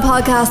Furlong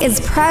podcast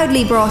is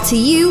proudly brought to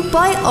you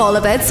by All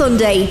About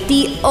Sunday,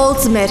 the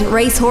ultimate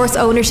racehorse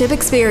ownership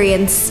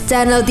experience.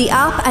 Download the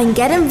app and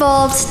get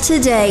involved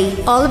today.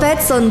 All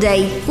About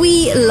Sunday.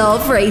 We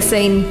love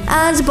racing.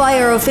 And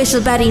by our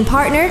official betting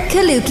partner,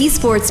 Kaluki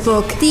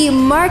Sportsbook, the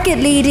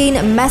market-leading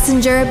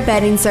messenger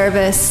betting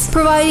service,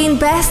 providing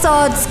best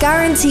odds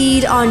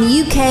guaranteed on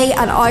UK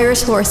and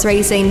Irish horse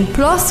racing,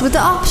 plus with the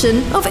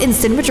option of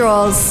instant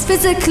withdrawals.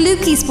 Visit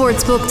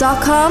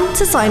kalukisportsbook.com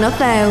to sign up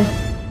now.